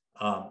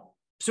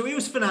 So it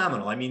was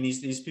phenomenal. I mean,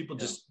 these people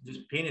just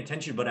paying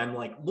attention, but I'm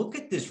like, look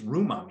at this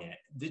room I'm in,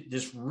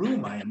 this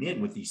room I am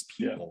in with these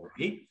people,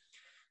 right?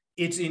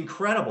 It's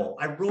incredible.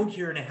 I rode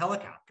here in a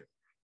helicopter,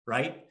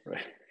 right?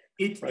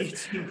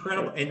 It's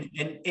incredible.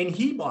 And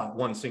he bought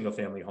one single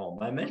family home.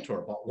 My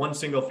mentor bought one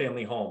single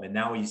family home, and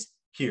now he's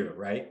here,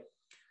 right?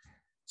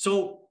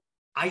 So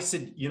I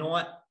said, you know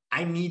what?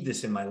 I need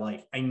this in my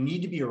life. I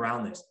need to be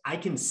around this. I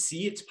can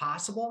see it's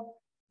possible.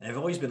 And I've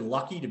always been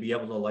lucky to be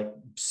able to, like,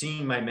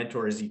 seeing my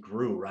mentor as he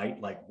grew,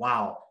 right? Like,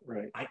 wow,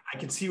 I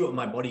can see what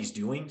my buddy's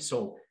doing.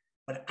 So,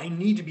 but I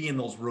need to be in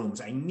those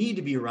rooms. I need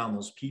to be around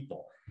those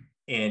people.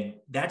 And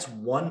that's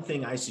one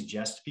thing I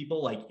suggest to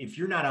people. Like, if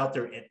you're not out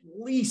there, at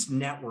least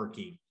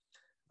networking,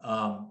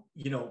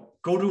 you know,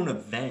 go to an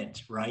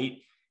event, right?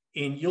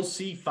 And you'll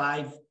see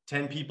 5,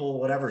 10 people,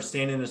 whatever,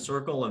 stand in a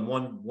circle, and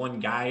one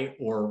guy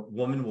or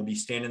woman will be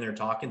standing there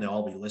talking. They'll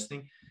all be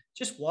listening.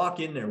 Just walk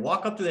in there,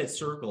 walk up to that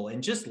circle,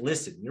 and just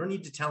listen. You don't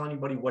need to tell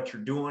anybody what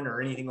you're doing or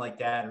anything like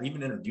that, or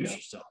even introduce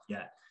yourself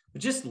yet.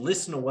 But just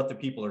listen to what the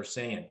people are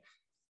saying,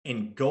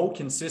 and go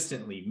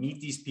consistently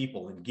meet these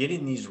people and get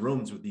in these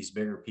rooms with these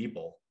bigger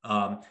people.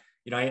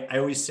 You know, I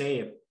always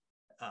say,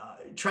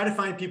 try to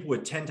find people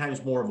with 10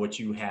 times more of what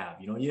you have.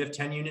 You know, you have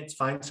 10 units,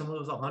 find someone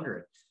with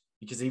 100,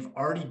 because they've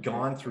already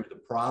gone through the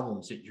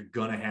problems that you're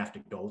going to have to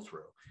go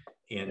through.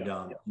 And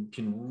you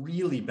can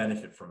really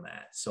benefit from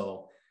that.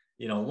 So,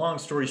 you know, long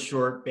story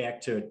short,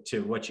 back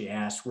to what you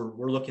asked,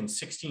 we're looking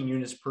 16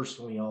 units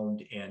personally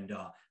owned and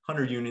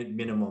 100 unit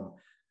minimum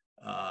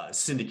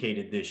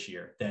syndicated this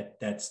year.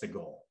 That's the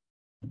goal.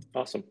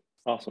 Awesome.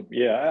 Awesome.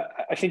 Yeah,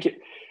 I think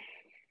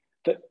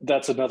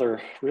that's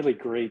another really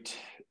great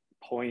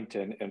point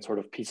and sort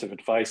of piece of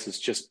advice is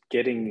just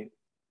getting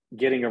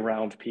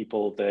around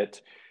people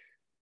that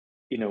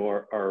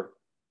are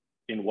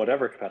in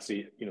whatever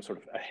capacity sort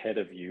of ahead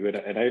of you.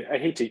 And I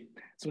hate to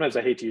sometimes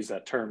I hate to use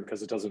that term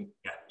because it doesn't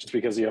Yeah. just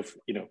because you have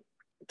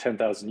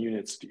 10,000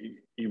 units,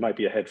 you might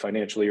be ahead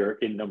financially or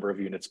in number of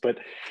units, but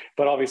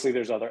obviously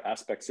there's other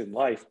aspects in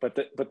life. But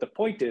the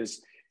point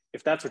is,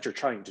 if that's what you're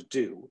trying to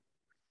do,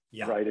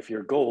 Yeah. right? If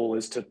your goal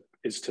is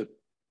to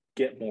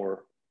get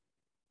more,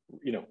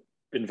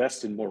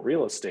 invest in more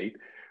real estate,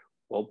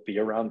 well, be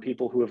around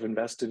people who have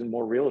invested in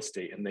more real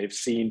estate and they've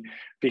seen,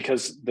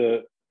 because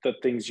the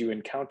things you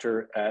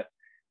encounter at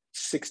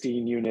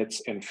 16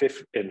 units and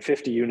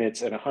 50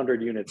 units and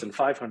 100 units and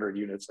 500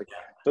 units, like Yeah.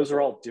 those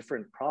are all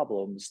different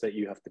problems that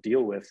you have to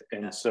deal with.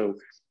 And Yeah. so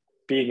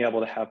being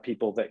able to have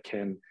people that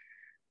can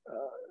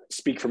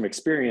speak from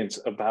experience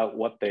about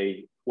what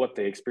they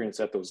experience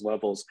at those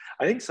levels,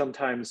 I think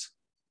sometimes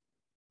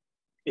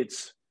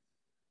it's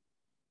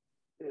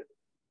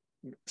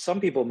some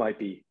people might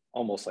be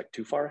almost like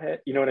too far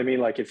ahead. You know what I mean?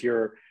 Like if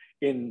you're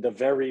in the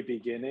very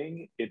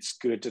beginning, it's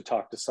good to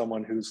talk to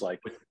someone who's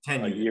like With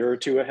 10 a units. year or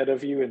two ahead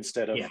of you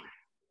instead of Yeah.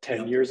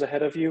 10 Yep. years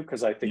ahead of you.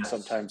 Cause I think Yes.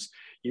 sometimes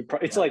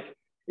it's Yeah.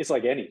 it's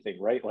like anything,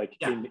 right? Like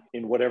Yeah.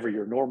 in whatever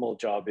your normal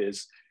job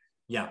is,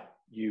 Yeah.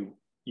 you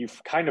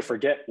kind of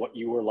forget what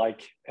you were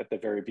like at the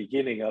very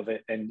beginning of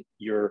it. And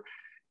you're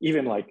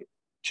even like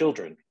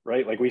children,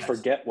 right? Like we Yes.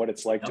 forget what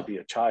it's like to Yep. be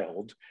a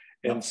child.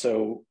 And Yep.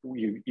 so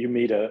you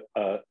meet a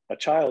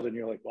child and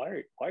you're like,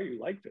 why are you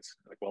like this?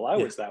 Like, well, I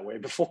Yeah. was that way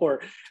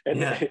before. And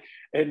Yeah.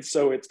 and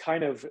so it's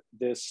kind of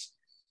this,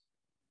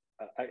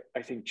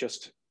 I think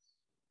just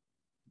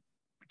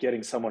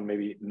getting someone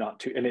maybe not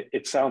to, and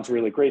it sounds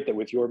really great that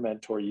with your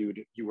mentor, you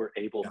were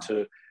able Yeah.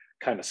 to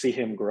kind of see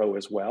him grow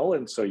as well.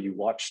 And so you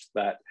watched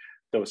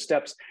those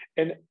steps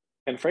and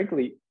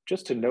frankly,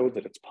 just to know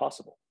that it's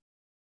possible,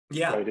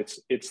 Yeah. right?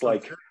 It's For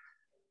like sure.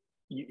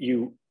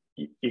 you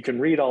you can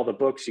read all the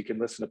books, you can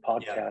listen to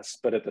Yeah. podcasts,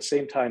 but at the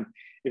same time,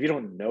 if you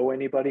don't know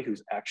anybody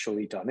who's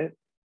actually done it,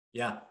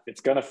 Yeah.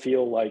 it's going to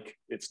feel like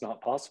it's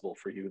not possible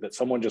for you, that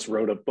someone just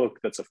wrote a book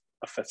that's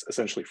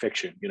essentially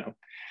fiction,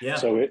 Yeah.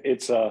 so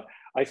it's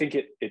I think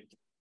it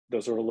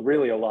those are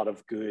really a lot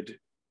of good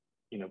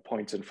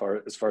points as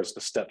far as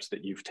the steps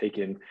that you've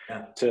taken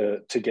Yeah.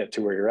 to get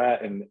to where you're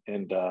at,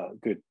 and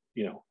good,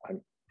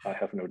 I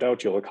have no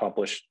doubt you'll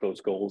accomplish those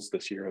goals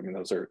this year. I mean,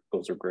 those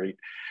are great.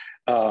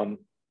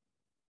 um,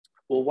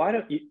 well, why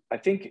don't you? I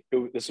think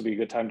this will be a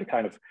good time to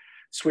kind of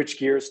switch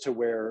gears to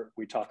where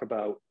we talk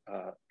about,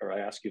 or I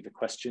ask you the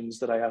questions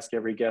that I ask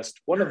every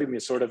guest. One of Sure. them you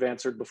sort of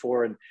answered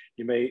before, and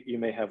you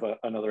may have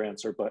another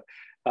answer. But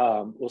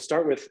we'll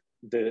start with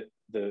the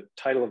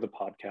title of the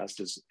podcast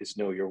is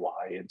Know Your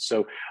Why, and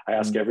so I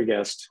ask every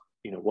guest,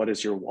 what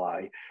is your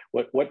why?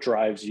 What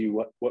drives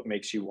you? What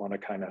makes you want to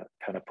kind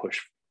of push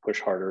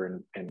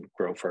harder and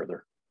grow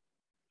further?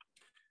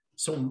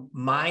 So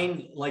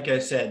mine, like I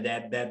said,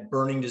 that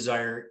burning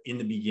desire in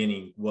the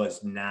beginning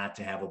was not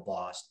to have a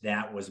boss.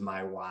 That was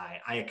my why.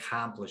 I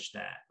accomplished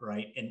that,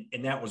 right?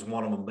 And that was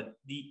one of them. But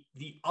the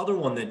other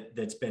one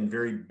that's been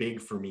very big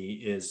for me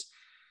is,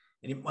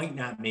 and it might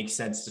not make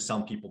sense to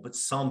some people, but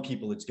some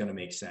people it's going to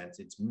make sense.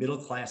 It's middle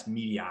class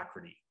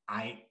mediocrity.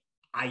 I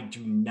do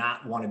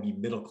not want to be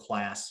middle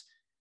class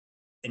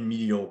and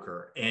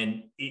mediocre.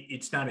 And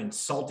it's not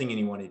insulting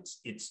anyone.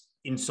 It's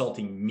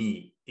insulting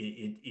me.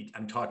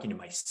 I'm talking to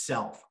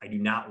myself. I do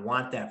not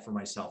want that for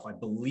myself. I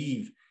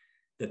believe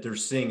that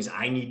there's things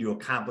I need to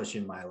accomplish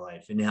in my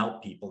life and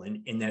help people.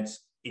 And that's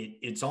it.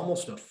 It's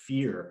almost a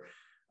fear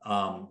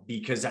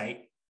because and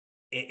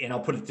I'll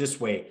put it this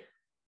way,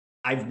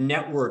 I've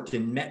networked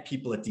and met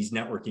people at these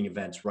networking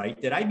events, right,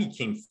 that I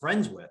became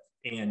friends with,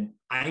 and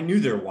I knew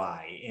their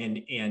why.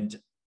 And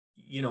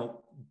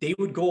they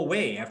would go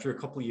away after a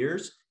couple of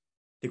years.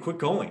 They quit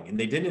going and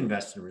they didn't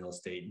invest in real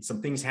estate. And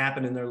some things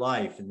happen in their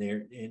life, and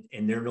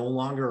they're no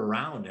longer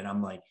around. And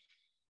I'm like,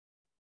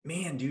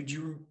 man, dude,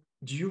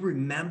 do you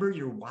remember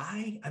your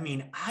why? I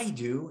mean, I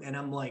do. And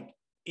I'm like,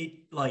 it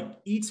like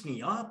eats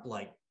me up.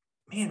 Like,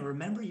 man,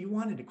 remember you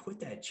wanted to quit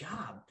that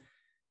job.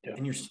 Yeah.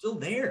 And you're still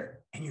there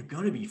and you're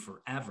going to be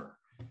forever.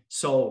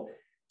 So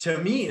to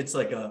me, it's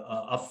like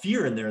a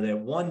fear in there that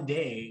one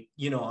day,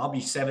 I'll be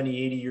 70,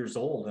 80 years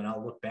old and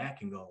I'll look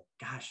back and go,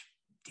 gosh,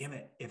 damn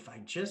it, if I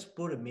just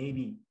would have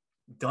maybe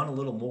done a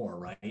little more,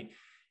 right?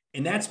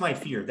 And that's my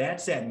fear.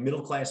 That's that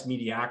middle class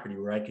mediocrity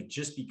where I could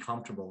just be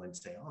comfortable and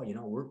say,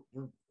 oh,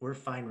 we're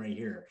fine right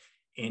here.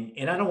 And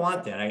I don't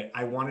want that.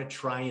 I want to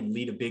try and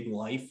lead a big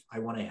life. I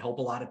want to help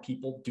a lot of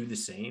people do the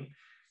same.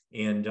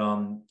 And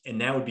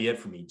that would be it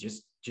for me.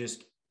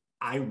 Just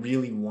I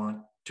really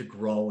want to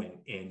grow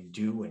and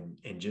do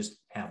and just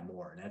have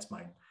more. And that's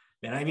my,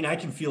 man, I mean, I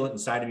can feel it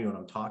inside of me when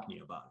I'm talking to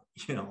you about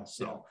it,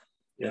 so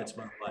yeah. That's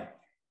my life.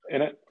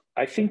 And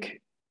I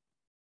think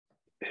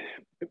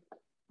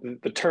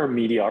the term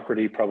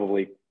mediocrity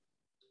probably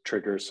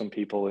triggers some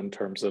people in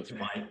terms of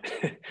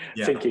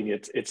thinking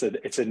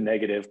it's a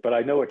negative, but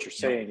I know what you're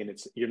saying. And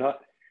you're not,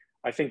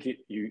 I think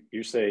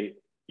you say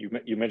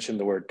you mentioned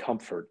the word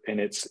comfort, and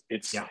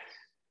Yeah.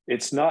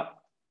 it's not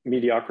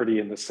mediocrity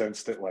in the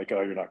sense that like,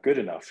 oh, you're not good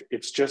enough.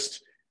 It's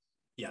just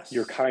you're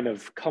Yes. kind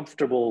of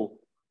comfortable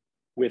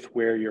with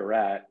where you're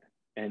at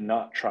and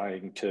not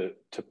trying to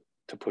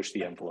push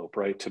the envelope,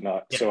 right? To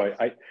not. Yeah. So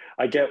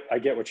I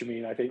get what you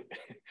mean. I think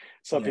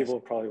some Yes. people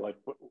are probably like,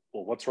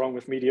 well, what's wrong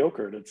with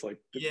mediocre? And it's like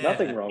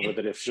nothing Yeah. wrong with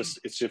it. It's just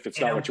it's if it's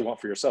And not I'm what you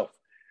want for yourself.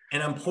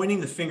 and I'm pointing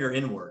the finger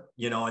inward,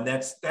 and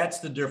that's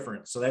the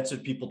difference. So that's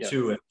what people Yeah.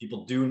 too, if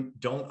people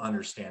don't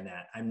understand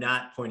that, I'm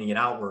not pointing it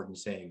outward and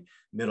saying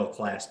middle Right.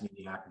 class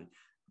mediocrity.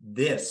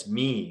 This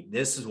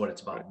is what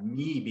it's Right. about.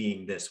 Me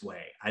being this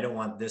way. I don't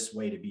want this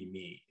way to be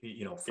me,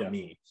 for Yeah.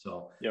 me.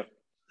 So Yep.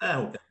 I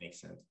hope that makes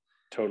sense.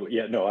 Totally.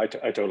 Yeah. No, I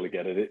totally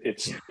get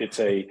it. Yeah. It's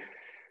a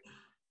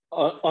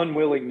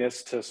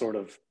unwillingness to sort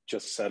of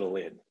just settle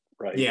in,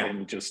 right, Yeah.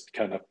 and just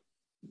kind of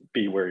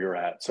be where you're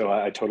at. So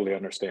I totally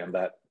understand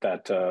that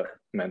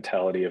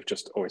mentality of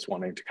just always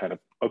wanting to kind of,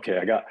 okay,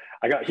 I got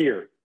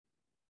here.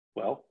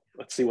 Well,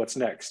 let's see what's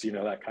next.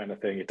 That kind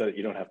of thing.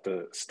 You don't have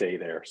to stay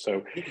there.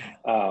 So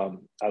Yeah.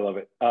 I love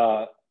it.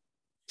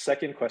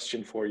 Second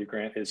question for you,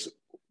 Grant, is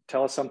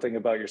tell us something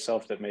about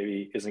yourself that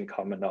maybe isn't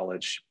common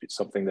knowledge,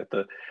 something that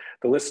the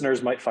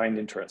listeners might find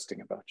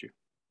interesting about you.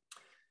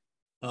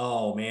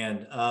 Oh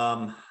man.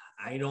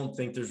 I don't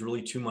think there's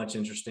really too much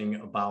interesting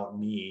about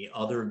me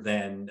other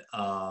than,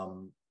 I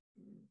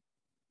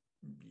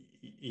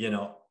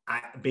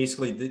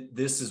basically,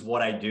 this is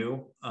what I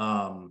do.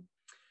 I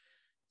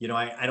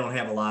don't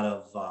have a lot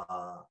of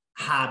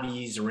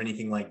hobbies or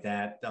anything like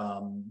that.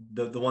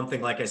 The one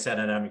thing, like I said,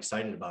 that I'm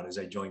excited about is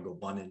I joined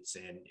GoBundance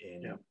and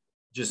Yeah.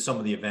 just some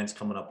of the events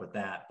coming up with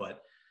that.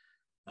 But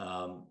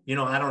I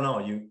don't know.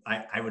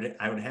 I would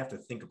have to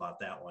think about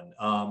that one.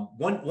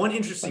 One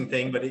interesting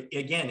thing, but it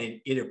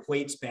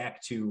equates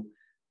back to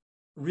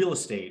real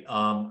estate.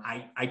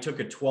 I took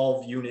a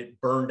 12 unit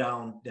burn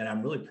down that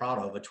I'm really proud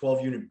of, a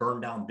 12 unit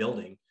burn down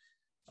building.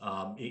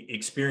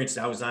 Experienced.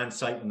 I was on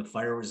site when the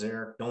fire was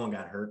there. No one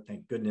got hurt,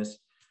 thank goodness.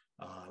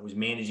 I was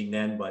managing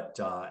then, but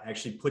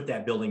actually put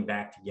that building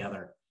back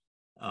together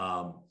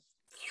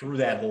through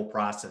that whole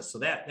process. So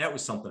that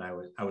was something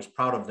I was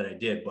proud of that I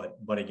did.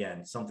 But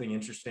again, something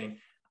interesting.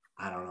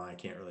 I don't know. I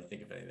can't really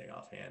think of anything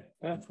offhand.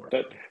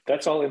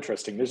 That's all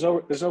interesting. There's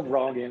no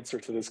wrong answer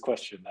to this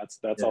question.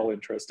 That's all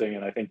interesting,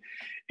 and I think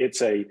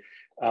it's a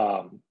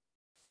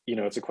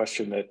it's a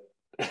question that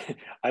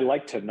I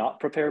like to not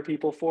prepare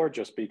people for,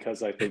 just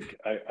because I think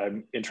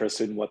I'm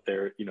interested in what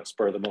their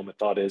spur of the moment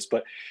thought is.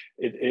 But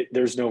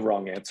there's no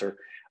wrong answer.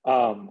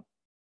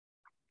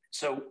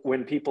 So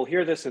when people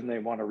hear this and they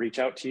want to reach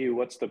out to you,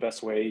 what's the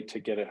best way to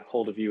get a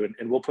hold of you? And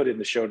we'll put in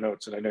the show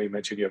notes. And I know you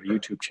mentioned you have a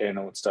YouTube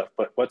channel and stuff,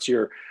 but what's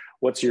your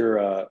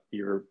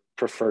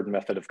preferred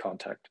method of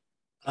contact?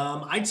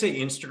 I'd say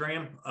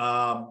Instagram.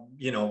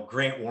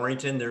 Grant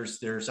Warrington.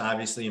 There's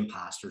obviously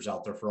imposters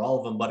out there for all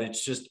of them, but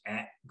it's just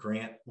at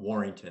Grant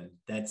Warrington.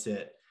 That's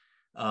it.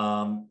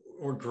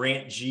 Or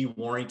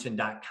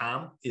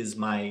grantgwarrington.com is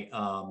my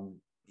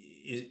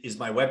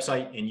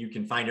website, and you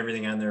can find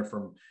everything on there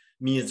from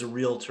me as a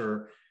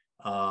realtor.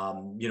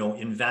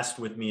 Invest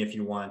with me if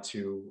you want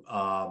to.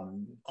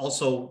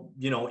 Also,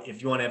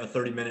 if you want to have a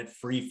 30-minute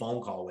free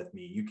phone call with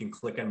me, you can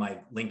click on my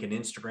link in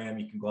Instagram.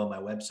 You can go on my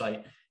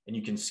website and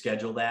you can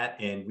schedule that,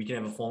 and we can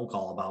have a phone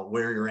call about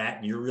where you're at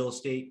in your real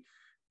estate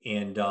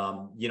and,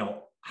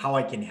 how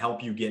I can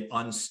help you get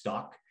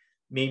unstuck,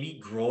 maybe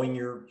growing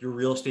your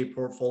real estate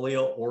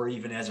portfolio, or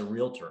even as a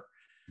realtor.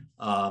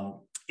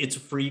 It's a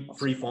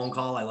free phone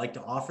call. I like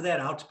to offer that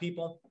out to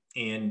people,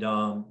 and,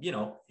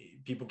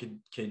 people could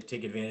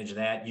take advantage of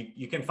that.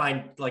 You can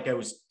find, like I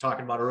was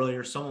talking about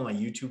earlier, some of my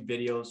YouTube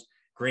videos,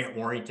 Grant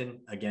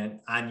Warrington, again,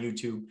 on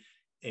YouTube.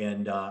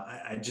 And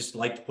I just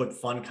like to put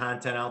fun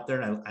content out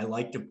there. And I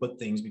like to put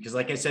things, because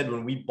like I said,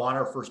 when we bought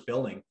our first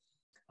building,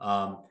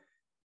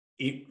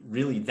 it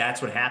really, that's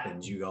what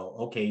happens. You go,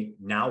 okay,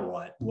 now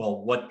what?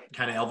 Well, what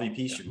kind of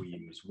LVP should we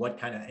use?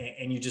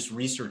 And you just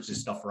research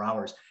this stuff for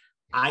hours.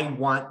 I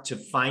want to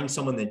find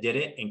someone that did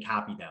it and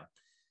copy them.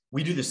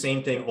 We do the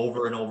same thing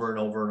over and over and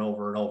over and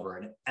over and over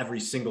in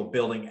every single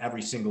building,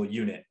 every single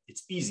unit.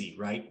 It's easy,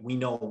 right? We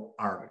know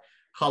our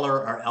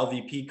color, our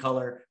LVP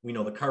color, we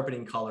know the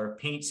carpeting color,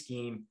 paint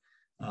scheme,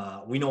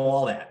 we know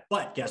all that.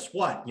 But guess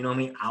what? You know how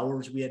many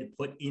hours we had to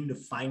put into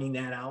finding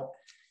that out?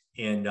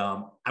 And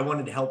I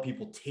wanted to help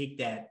people take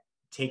that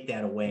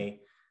away.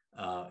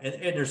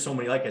 And there's so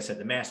many, like I said,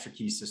 the master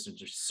key systems,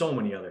 there's so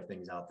many other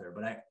things out there,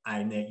 but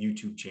I'm that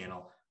YouTube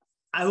channel.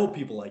 I hope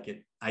people like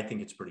it. I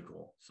think it's pretty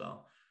cool.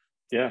 So.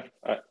 Yeah.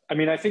 I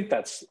mean, I think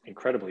that's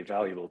incredibly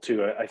valuable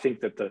too. I think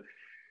that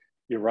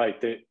you're right.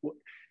 The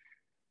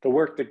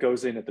work that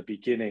goes in at the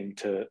beginning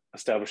to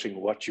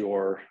establishing what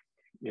your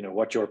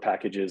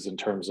package is in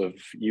terms of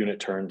unit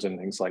turns and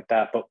things like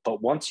that.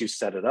 But once you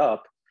set it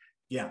up,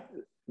 yeah,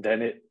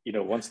 then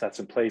once that's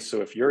in place.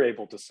 So if you're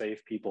able to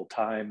save people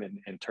time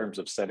in terms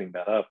of setting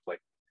that up,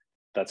 like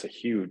that's a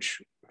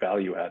huge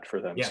value add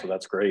for them. Yeah. So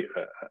that's great.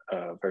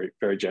 Very,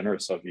 very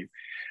generous of you.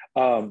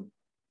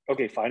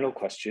 Okay, final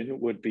question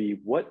would be,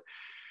 what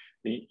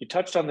you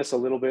touched on this a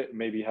little bit,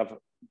 maybe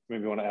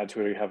want to add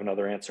to it or you have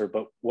another answer,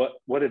 but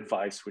what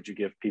advice would you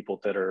give people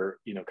that are,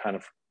 kind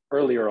of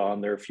earlier on,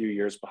 they're a few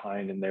years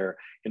behind in their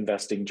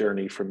investing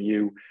journey from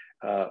you?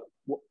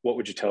 What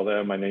would you tell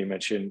them? I know you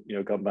mentioned,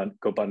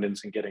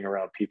 GoBundance and getting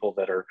around people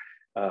that are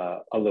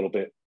a little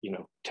bit,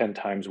 10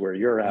 times where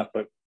you're at,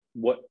 but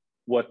what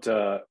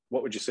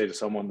would you say to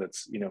someone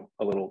that's,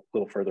 a little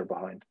further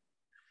behind?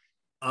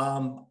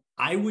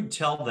 I would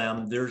tell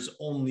them there's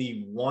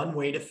only one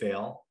way to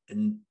fail.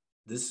 And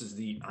this is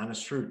the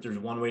honest truth. There's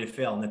one way to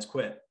fail, and that's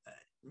quit.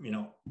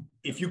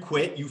 If you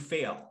quit, you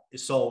fail.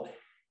 So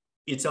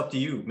it's up to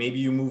you. Maybe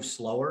you move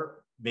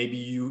slower. Maybe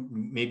you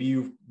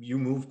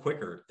move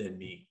quicker than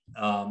me,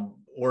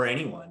 or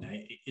anyone.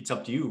 It's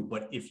up to you.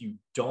 But if you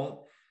don't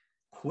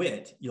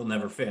quit, you'll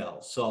never fail.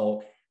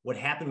 So what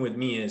happened with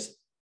me is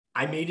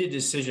I made a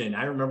decision.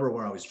 I remember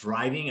where I was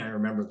driving. I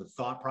remember the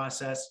thought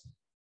process.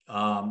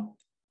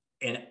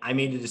 And I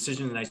made a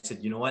decision, and I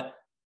said, you know what?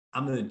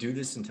 I'm going to do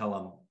this until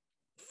I'm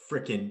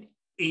freaking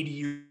 80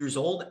 years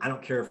old. I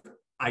don't care if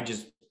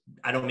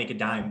I don't make a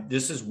dime.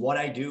 This is what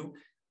I do.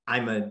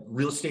 I'm a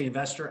real estate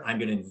investor. I'm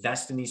going to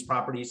invest in these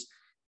properties.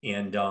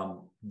 And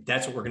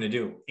that's what we're going to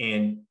do.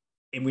 And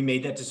we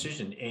made that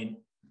decision. And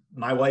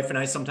my wife and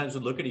I sometimes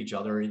would look at each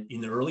other in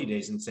the early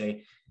days and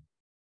say,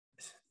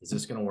 is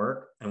this going to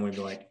work? And we'd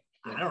be like,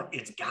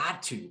 it's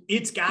got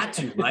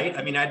to, right?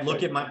 I mean, I'd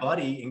look at my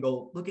buddy and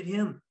go, look at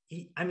him.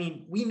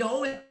 We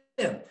know him.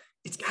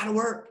 It's got to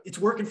work. It's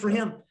working for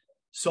him.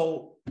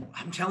 So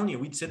I'm telling you,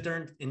 we'd sit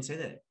there and say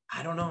that.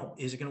 I don't know.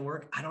 Is it going to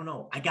work? I don't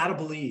know. I got to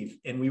believe.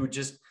 And we would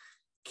just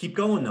keep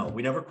going though.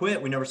 We never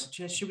quit. We never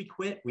said, should we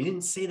quit? We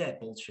didn't say that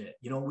bullshit.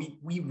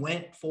 We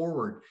went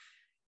forward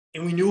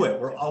and we knew it.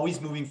 We're always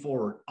moving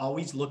forward,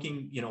 always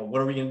looking,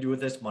 what are we going to do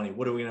with this money?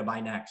 What are we going to buy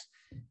next?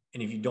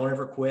 And if you don't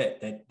ever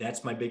quit,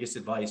 that's my biggest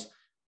advice.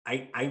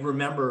 I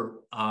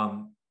remember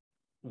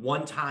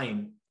one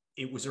time,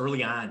 it was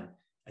early on.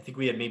 I think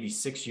we had maybe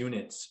 6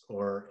 units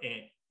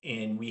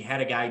and we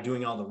had a guy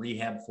doing all the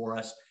rehab for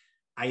us.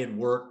 I had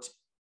worked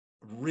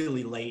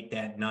really late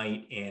that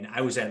night and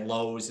I was at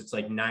Lowe's. It's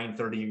like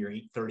 9:30 or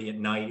 8:30 at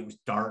night. It was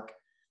dark.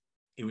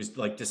 It was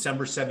like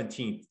December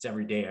 17th. It's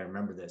every day. I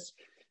remember this.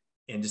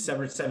 And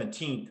December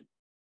 17th,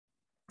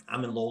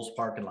 I'm in Lowe's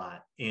parking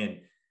lot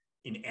in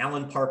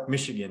Allen Park,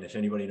 Michigan, if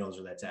anybody knows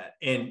where that's at.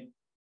 And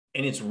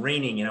it's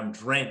raining and I'm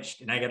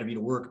drenched and I got to be to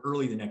work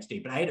early the next day,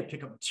 but I had to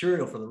pick up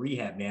material for the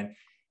rehab, man.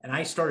 And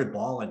I started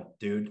bawling,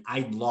 dude.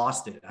 I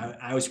lost it.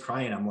 I was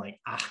crying. I'm like,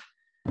 I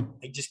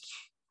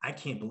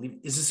can't believe it.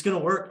 Is this going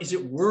to work? Is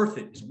it worth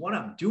it? Is what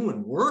I'm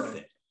doing worth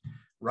it?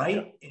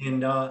 Right. Yeah.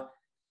 And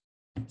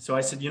so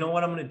I said, you know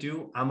what I'm going to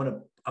do? I'm going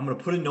to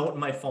put a note in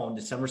my phone.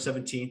 December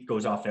 17th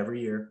goes off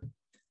every year.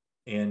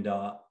 And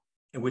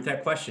with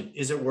that question,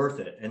 is it worth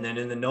it? And then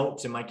in the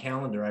notes in my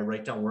calendar, I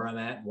write down where I'm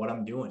at, what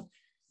I'm doing.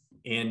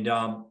 And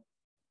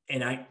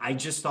I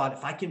just thought,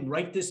 if I can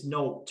write this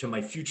note to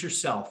my future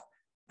self,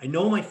 and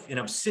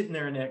I'm sitting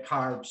there in that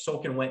car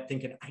soaking wet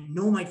thinking, I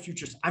know my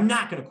future, I'm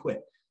not going to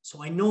quit.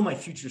 So I know my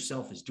future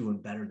self is doing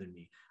better than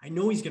me. I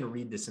know he's going to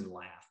read this and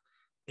laugh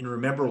and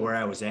remember where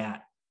I was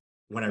at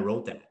when I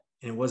wrote that.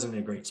 And it wasn't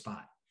a great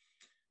spot.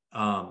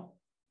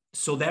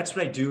 So that's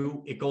what I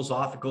do. It goes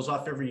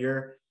off every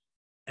year.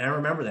 And I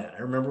remember that.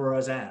 I remember where I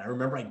was at. I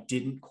remember I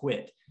didn't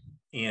quit.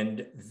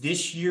 And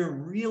this year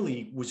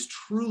really was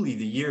truly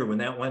the year when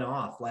that went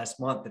off last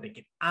month that I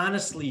can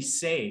honestly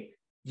say,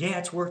 yeah,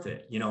 it's worth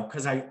it,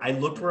 because I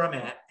looked where I'm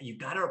at. You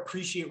got to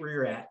appreciate where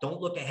you're at.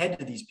 Don't look ahead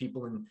to these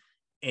people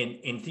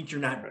and think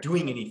you're not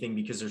doing anything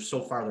because they're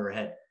so farther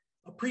ahead.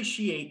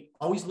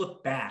 Always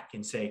look back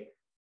and say,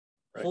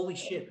 holy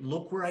shit,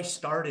 look where I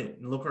started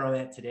and look where I'm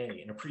at today,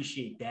 and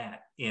appreciate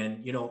that.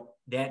 And,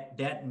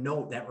 that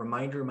note, that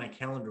reminder in my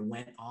calendar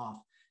went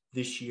off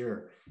this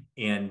year.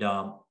 And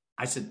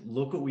I said,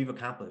 look what we've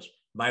accomplished.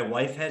 My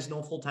wife has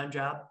no full-time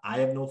job. I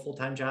have no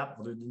full-time job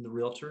other than the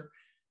realtor.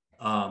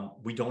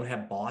 We don't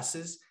have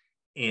bosses.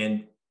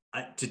 And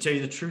to tell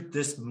you the truth,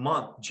 this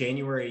month,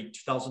 January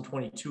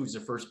 2022 is the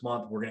first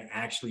month we're going to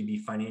actually be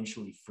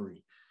financially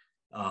free.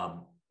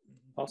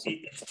 Awesome.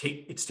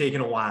 It's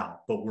taken a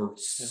while, but we're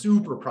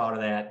super proud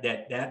of that.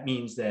 That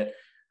means that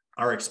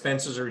our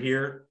expenses are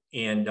here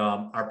and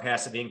our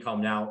passive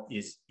income now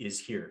is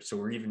here. So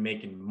we're even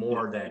making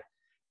more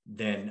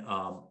than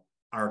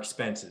our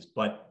expenses.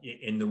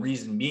 And the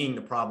reason being,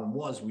 the problem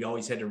was we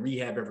always had to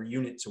rehab every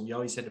unit. So we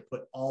always had to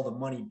put all the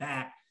money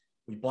back.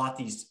 We bought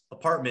these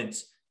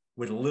apartments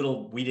with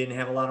we didn't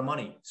have a lot of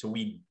money. So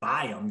we'd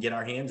buy them, get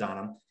our hands on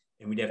them,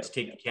 and we'd have to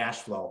take the cash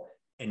flow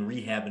and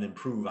rehab and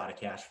improve out of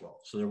cash flow.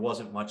 So there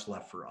wasn't much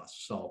left for us.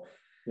 So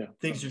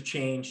things have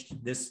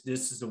changed. This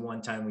is the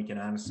one time we can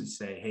honestly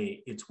say,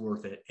 hey, it's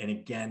worth it. And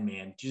again,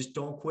 man, just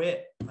don't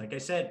quit. Like I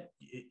said,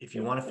 if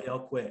you want to fail,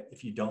 quit.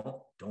 If you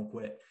don't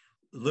quit.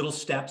 Little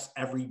steps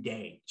every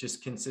day,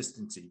 just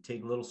consistency.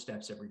 Take little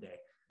steps every day.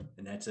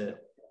 And that's it.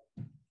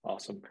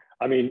 Awesome.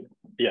 I mean,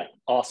 Yeah,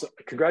 awesome.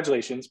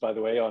 Congratulations, by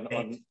the way,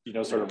 Thanks.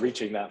 on sort of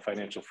reaching that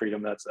financial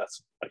freedom. That's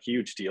a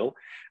huge deal.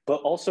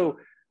 But also,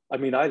 I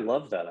mean, I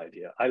love that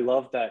idea. I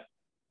love that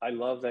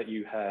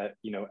you had,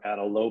 at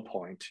a low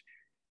point,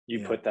 you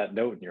Yeah. put that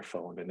note in your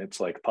phone, and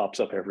it's like pops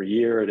up every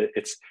year. And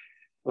it's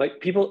like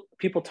people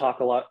talk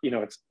a lot.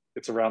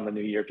 It's around the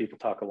new year. People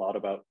talk a lot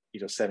about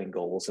setting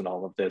goals and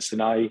all of this,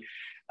 and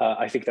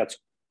I think that's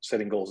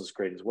setting goals is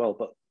great as well.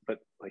 But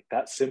like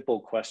that simple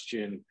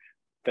question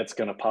that's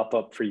going to pop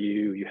up for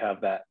you, you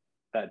have that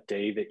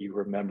day that you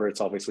remember.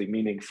 It's obviously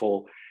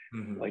meaningful.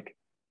 Mm-hmm. Like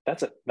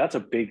that's a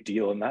big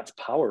deal, and that's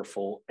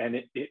powerful.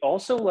 And it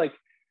also, like,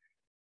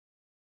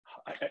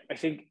 I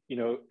think,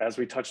 as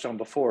we touched on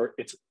before,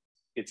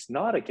 it's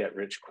not a get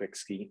rich quick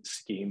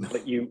scheme,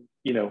 but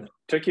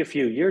took you a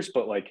few years,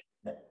 but like,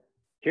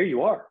 here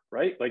you are,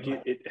 right? Like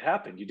it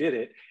happened, you did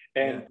it.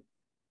 And,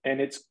 Yeah. and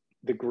it's,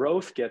 the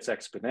growth gets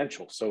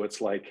exponential. So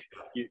it's like,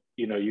 if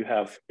you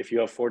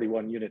have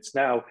 41 units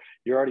now,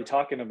 you're already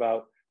talking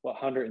about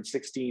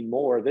 116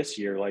 more this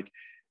year. Like,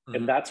 and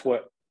Mm-hmm.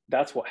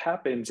 that's what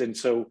happens. And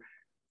so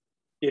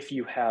if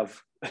you have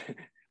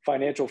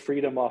financial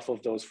freedom off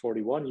of those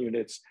 41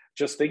 units,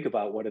 just think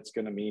about what it's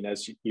going to mean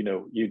as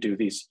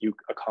you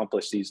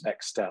accomplish these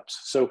next steps.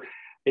 So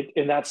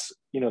and that's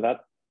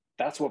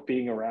what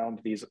being around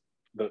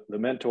the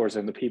mentors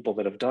and the people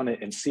that have done it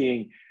and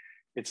seeing,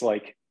 it's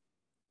like,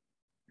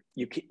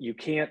 you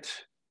can't,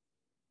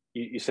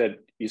 you said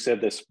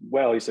this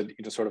well, you said,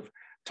 sort of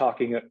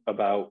talking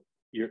about,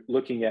 you're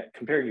looking at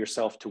comparing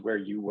yourself to where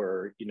you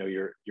were,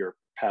 your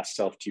past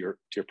self to your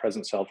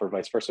present self, or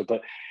vice versa.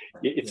 But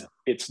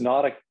it's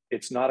not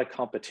a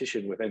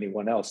competition with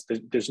anyone else.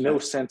 There's no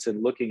sense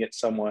in looking at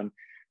someone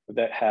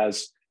that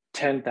has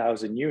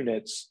 10,000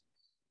 units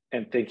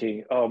and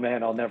thinking, oh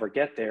man, I'll never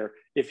get there,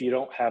 if you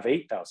don't have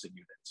 8,000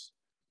 units.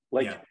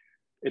 Like,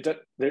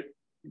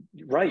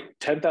 right,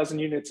 10,000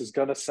 units is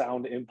going to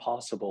sound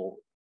impossible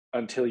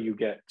until you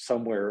get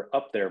somewhere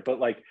up there. But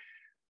like,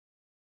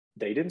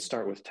 they didn't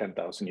start with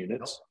 10,000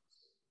 units.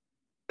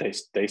 Nope.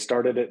 They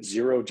started at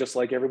zero, just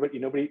like everybody.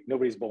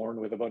 Nobody's born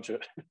with a bunch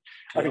of,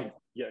 I mean,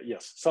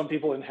 yes, some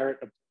people inherit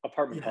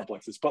apartment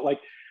complexes, but like,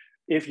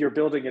 if you're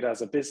building it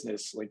as a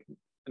business, like,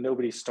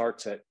 nobody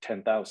starts at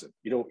 10,000.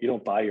 You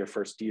don't buy your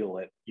first deal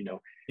at,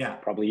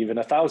 probably even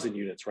 1,000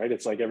 units, right?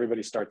 It's like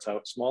everybody starts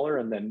out smaller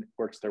and then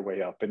works their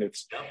way up. And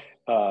it's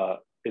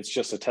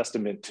just a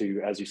testament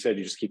to, as you said,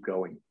 you just keep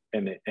going,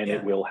 and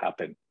it will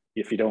happen.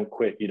 If you don't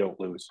quit, you don't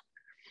lose.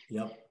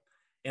 Yep.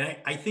 And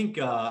I think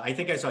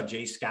I saw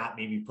Jay Scott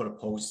maybe put a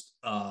post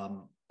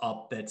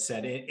up that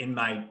said, and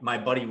my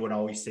buddy would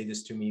always say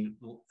this to me,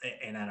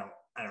 and I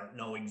don't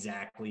know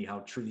exactly how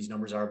true these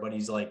numbers are, but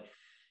he's like,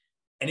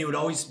 and he would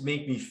always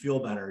make me feel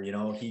better.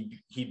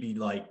 He'd be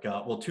like,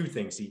 well, two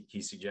things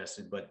he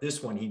suggested, but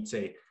this one, he'd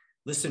say,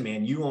 listen,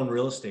 man, you own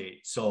real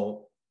estate,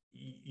 so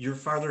you're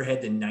farther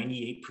ahead than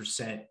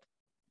 98%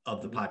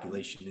 of the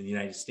population in the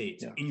United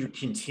States, and you're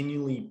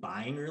continually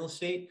buying real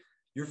estate.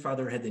 You're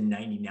farther ahead than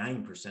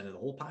 99% of the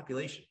whole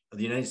population of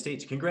the United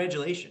States.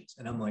 Congratulations.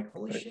 And I'm like,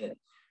 holy shit,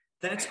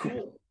 that's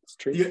cool. It's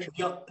true.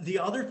 The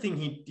other thing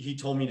he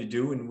told me to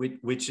do, and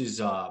which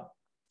is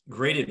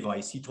great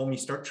advice, he told me,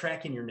 start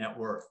tracking your net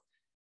worth.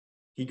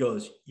 He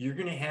goes, you're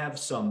going to have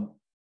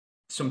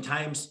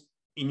sometimes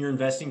in your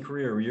investing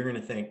career where you're going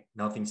to think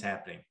nothing's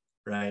happening,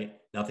 right?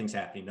 Nothing's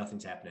happening.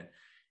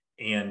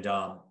 And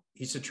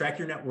he said, track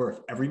your net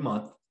worth every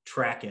month,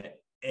 track it,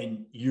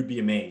 and you'd be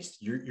amazed.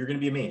 You're going to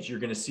be amazed. You're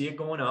going to see it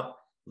going up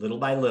little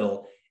by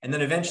little. And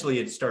then eventually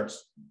it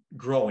starts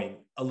growing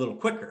a lot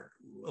quicker.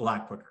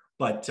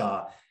 But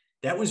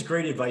that was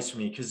great advice for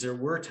me, because there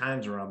were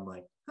times where I'm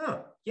like,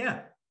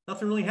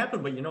 nothing really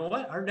happened. But you know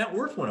what? Our net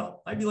worth went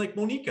up. I'd be like,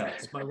 Monica,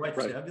 it's my wife.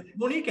 Right. I'd be like,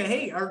 Monica,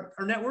 hey, our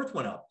net worth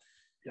went up.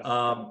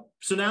 Yeah.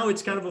 So now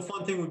it's kind of a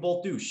fun thing we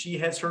both do. She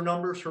has her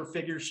numbers, her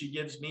figures she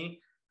gives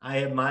me. I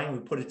have mine. We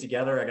put it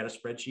together. I got a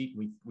spreadsheet.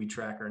 We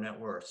track our net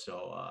worth.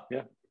 So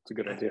it's a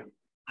good idea.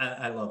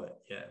 I love it.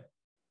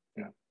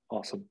 Yeah.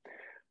 Awesome.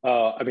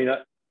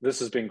 This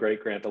has been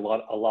great, Grant. A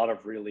lot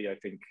of really, I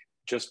think,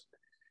 just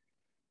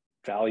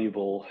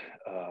valuable,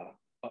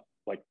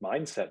 like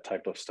mindset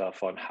type of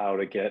stuff on how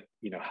to get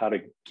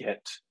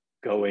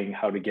going,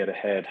 how to get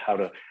ahead, how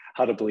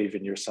to believe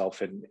in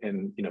yourself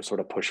and sort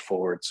of push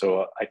forward.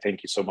 So I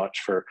thank you so much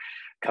for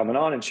coming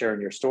on and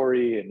sharing your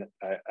story. And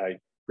I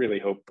really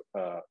hope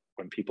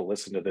when people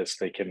listen to this,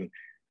 they can,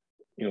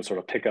 sort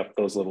of pick up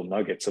those little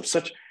nuggets of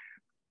such,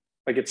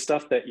 like, it's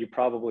stuff that you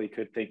probably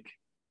could think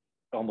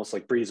almost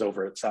like breeze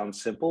over. It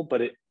sounds simple,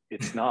 but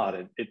it's not.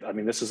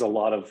 This is a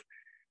lot of,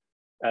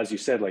 as you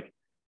said, like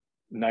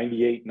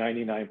 98,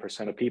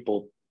 99% of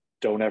people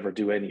don't ever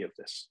do any of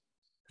this.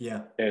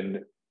 Yeah. And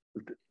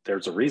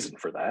there's a reason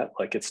for that.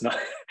 Like, it's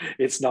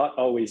not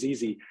always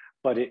easy,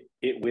 but it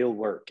will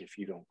work if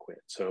you don't quit.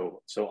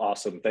 So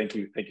awesome. Thank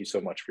you so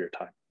much for your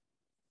time.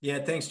 Yeah,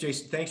 thanks,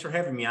 Jason. Thanks for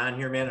having me on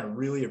here, man. I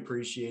really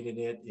appreciated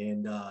it.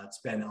 And it's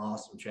been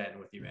awesome chatting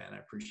with you, man. I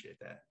appreciate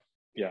that.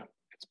 Yeah,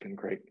 it's been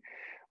great.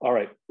 All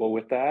right. Well,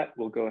 with that,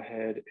 we'll go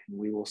ahead and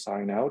we will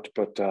sign out.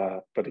 But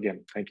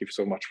again, thank you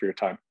so much for your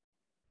time.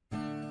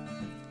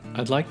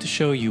 I'd like to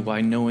show you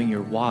why knowing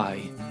your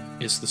why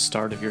is the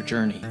start of your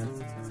journey.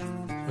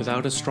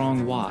 Without a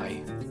strong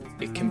why,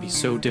 it can be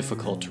so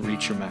difficult to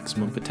reach your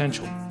maximum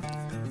potential.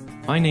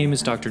 My name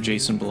is Dr.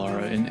 Jason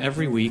Ballara, and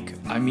every week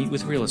I meet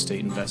with real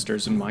estate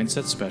investors and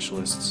mindset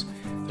specialists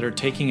that are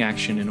taking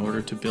action in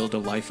order to build a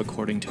life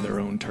according to their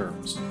own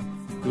terms.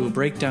 We will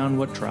break down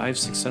what drives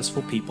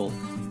successful people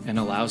and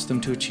allows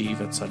them to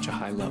achieve at such a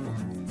high level.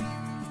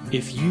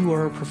 If you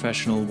are a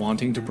professional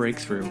wanting to break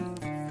through,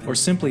 or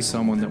simply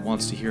someone that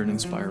wants to hear an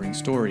inspiring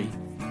story,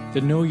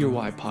 the Know Your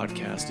Why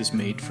podcast is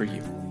made for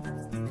you.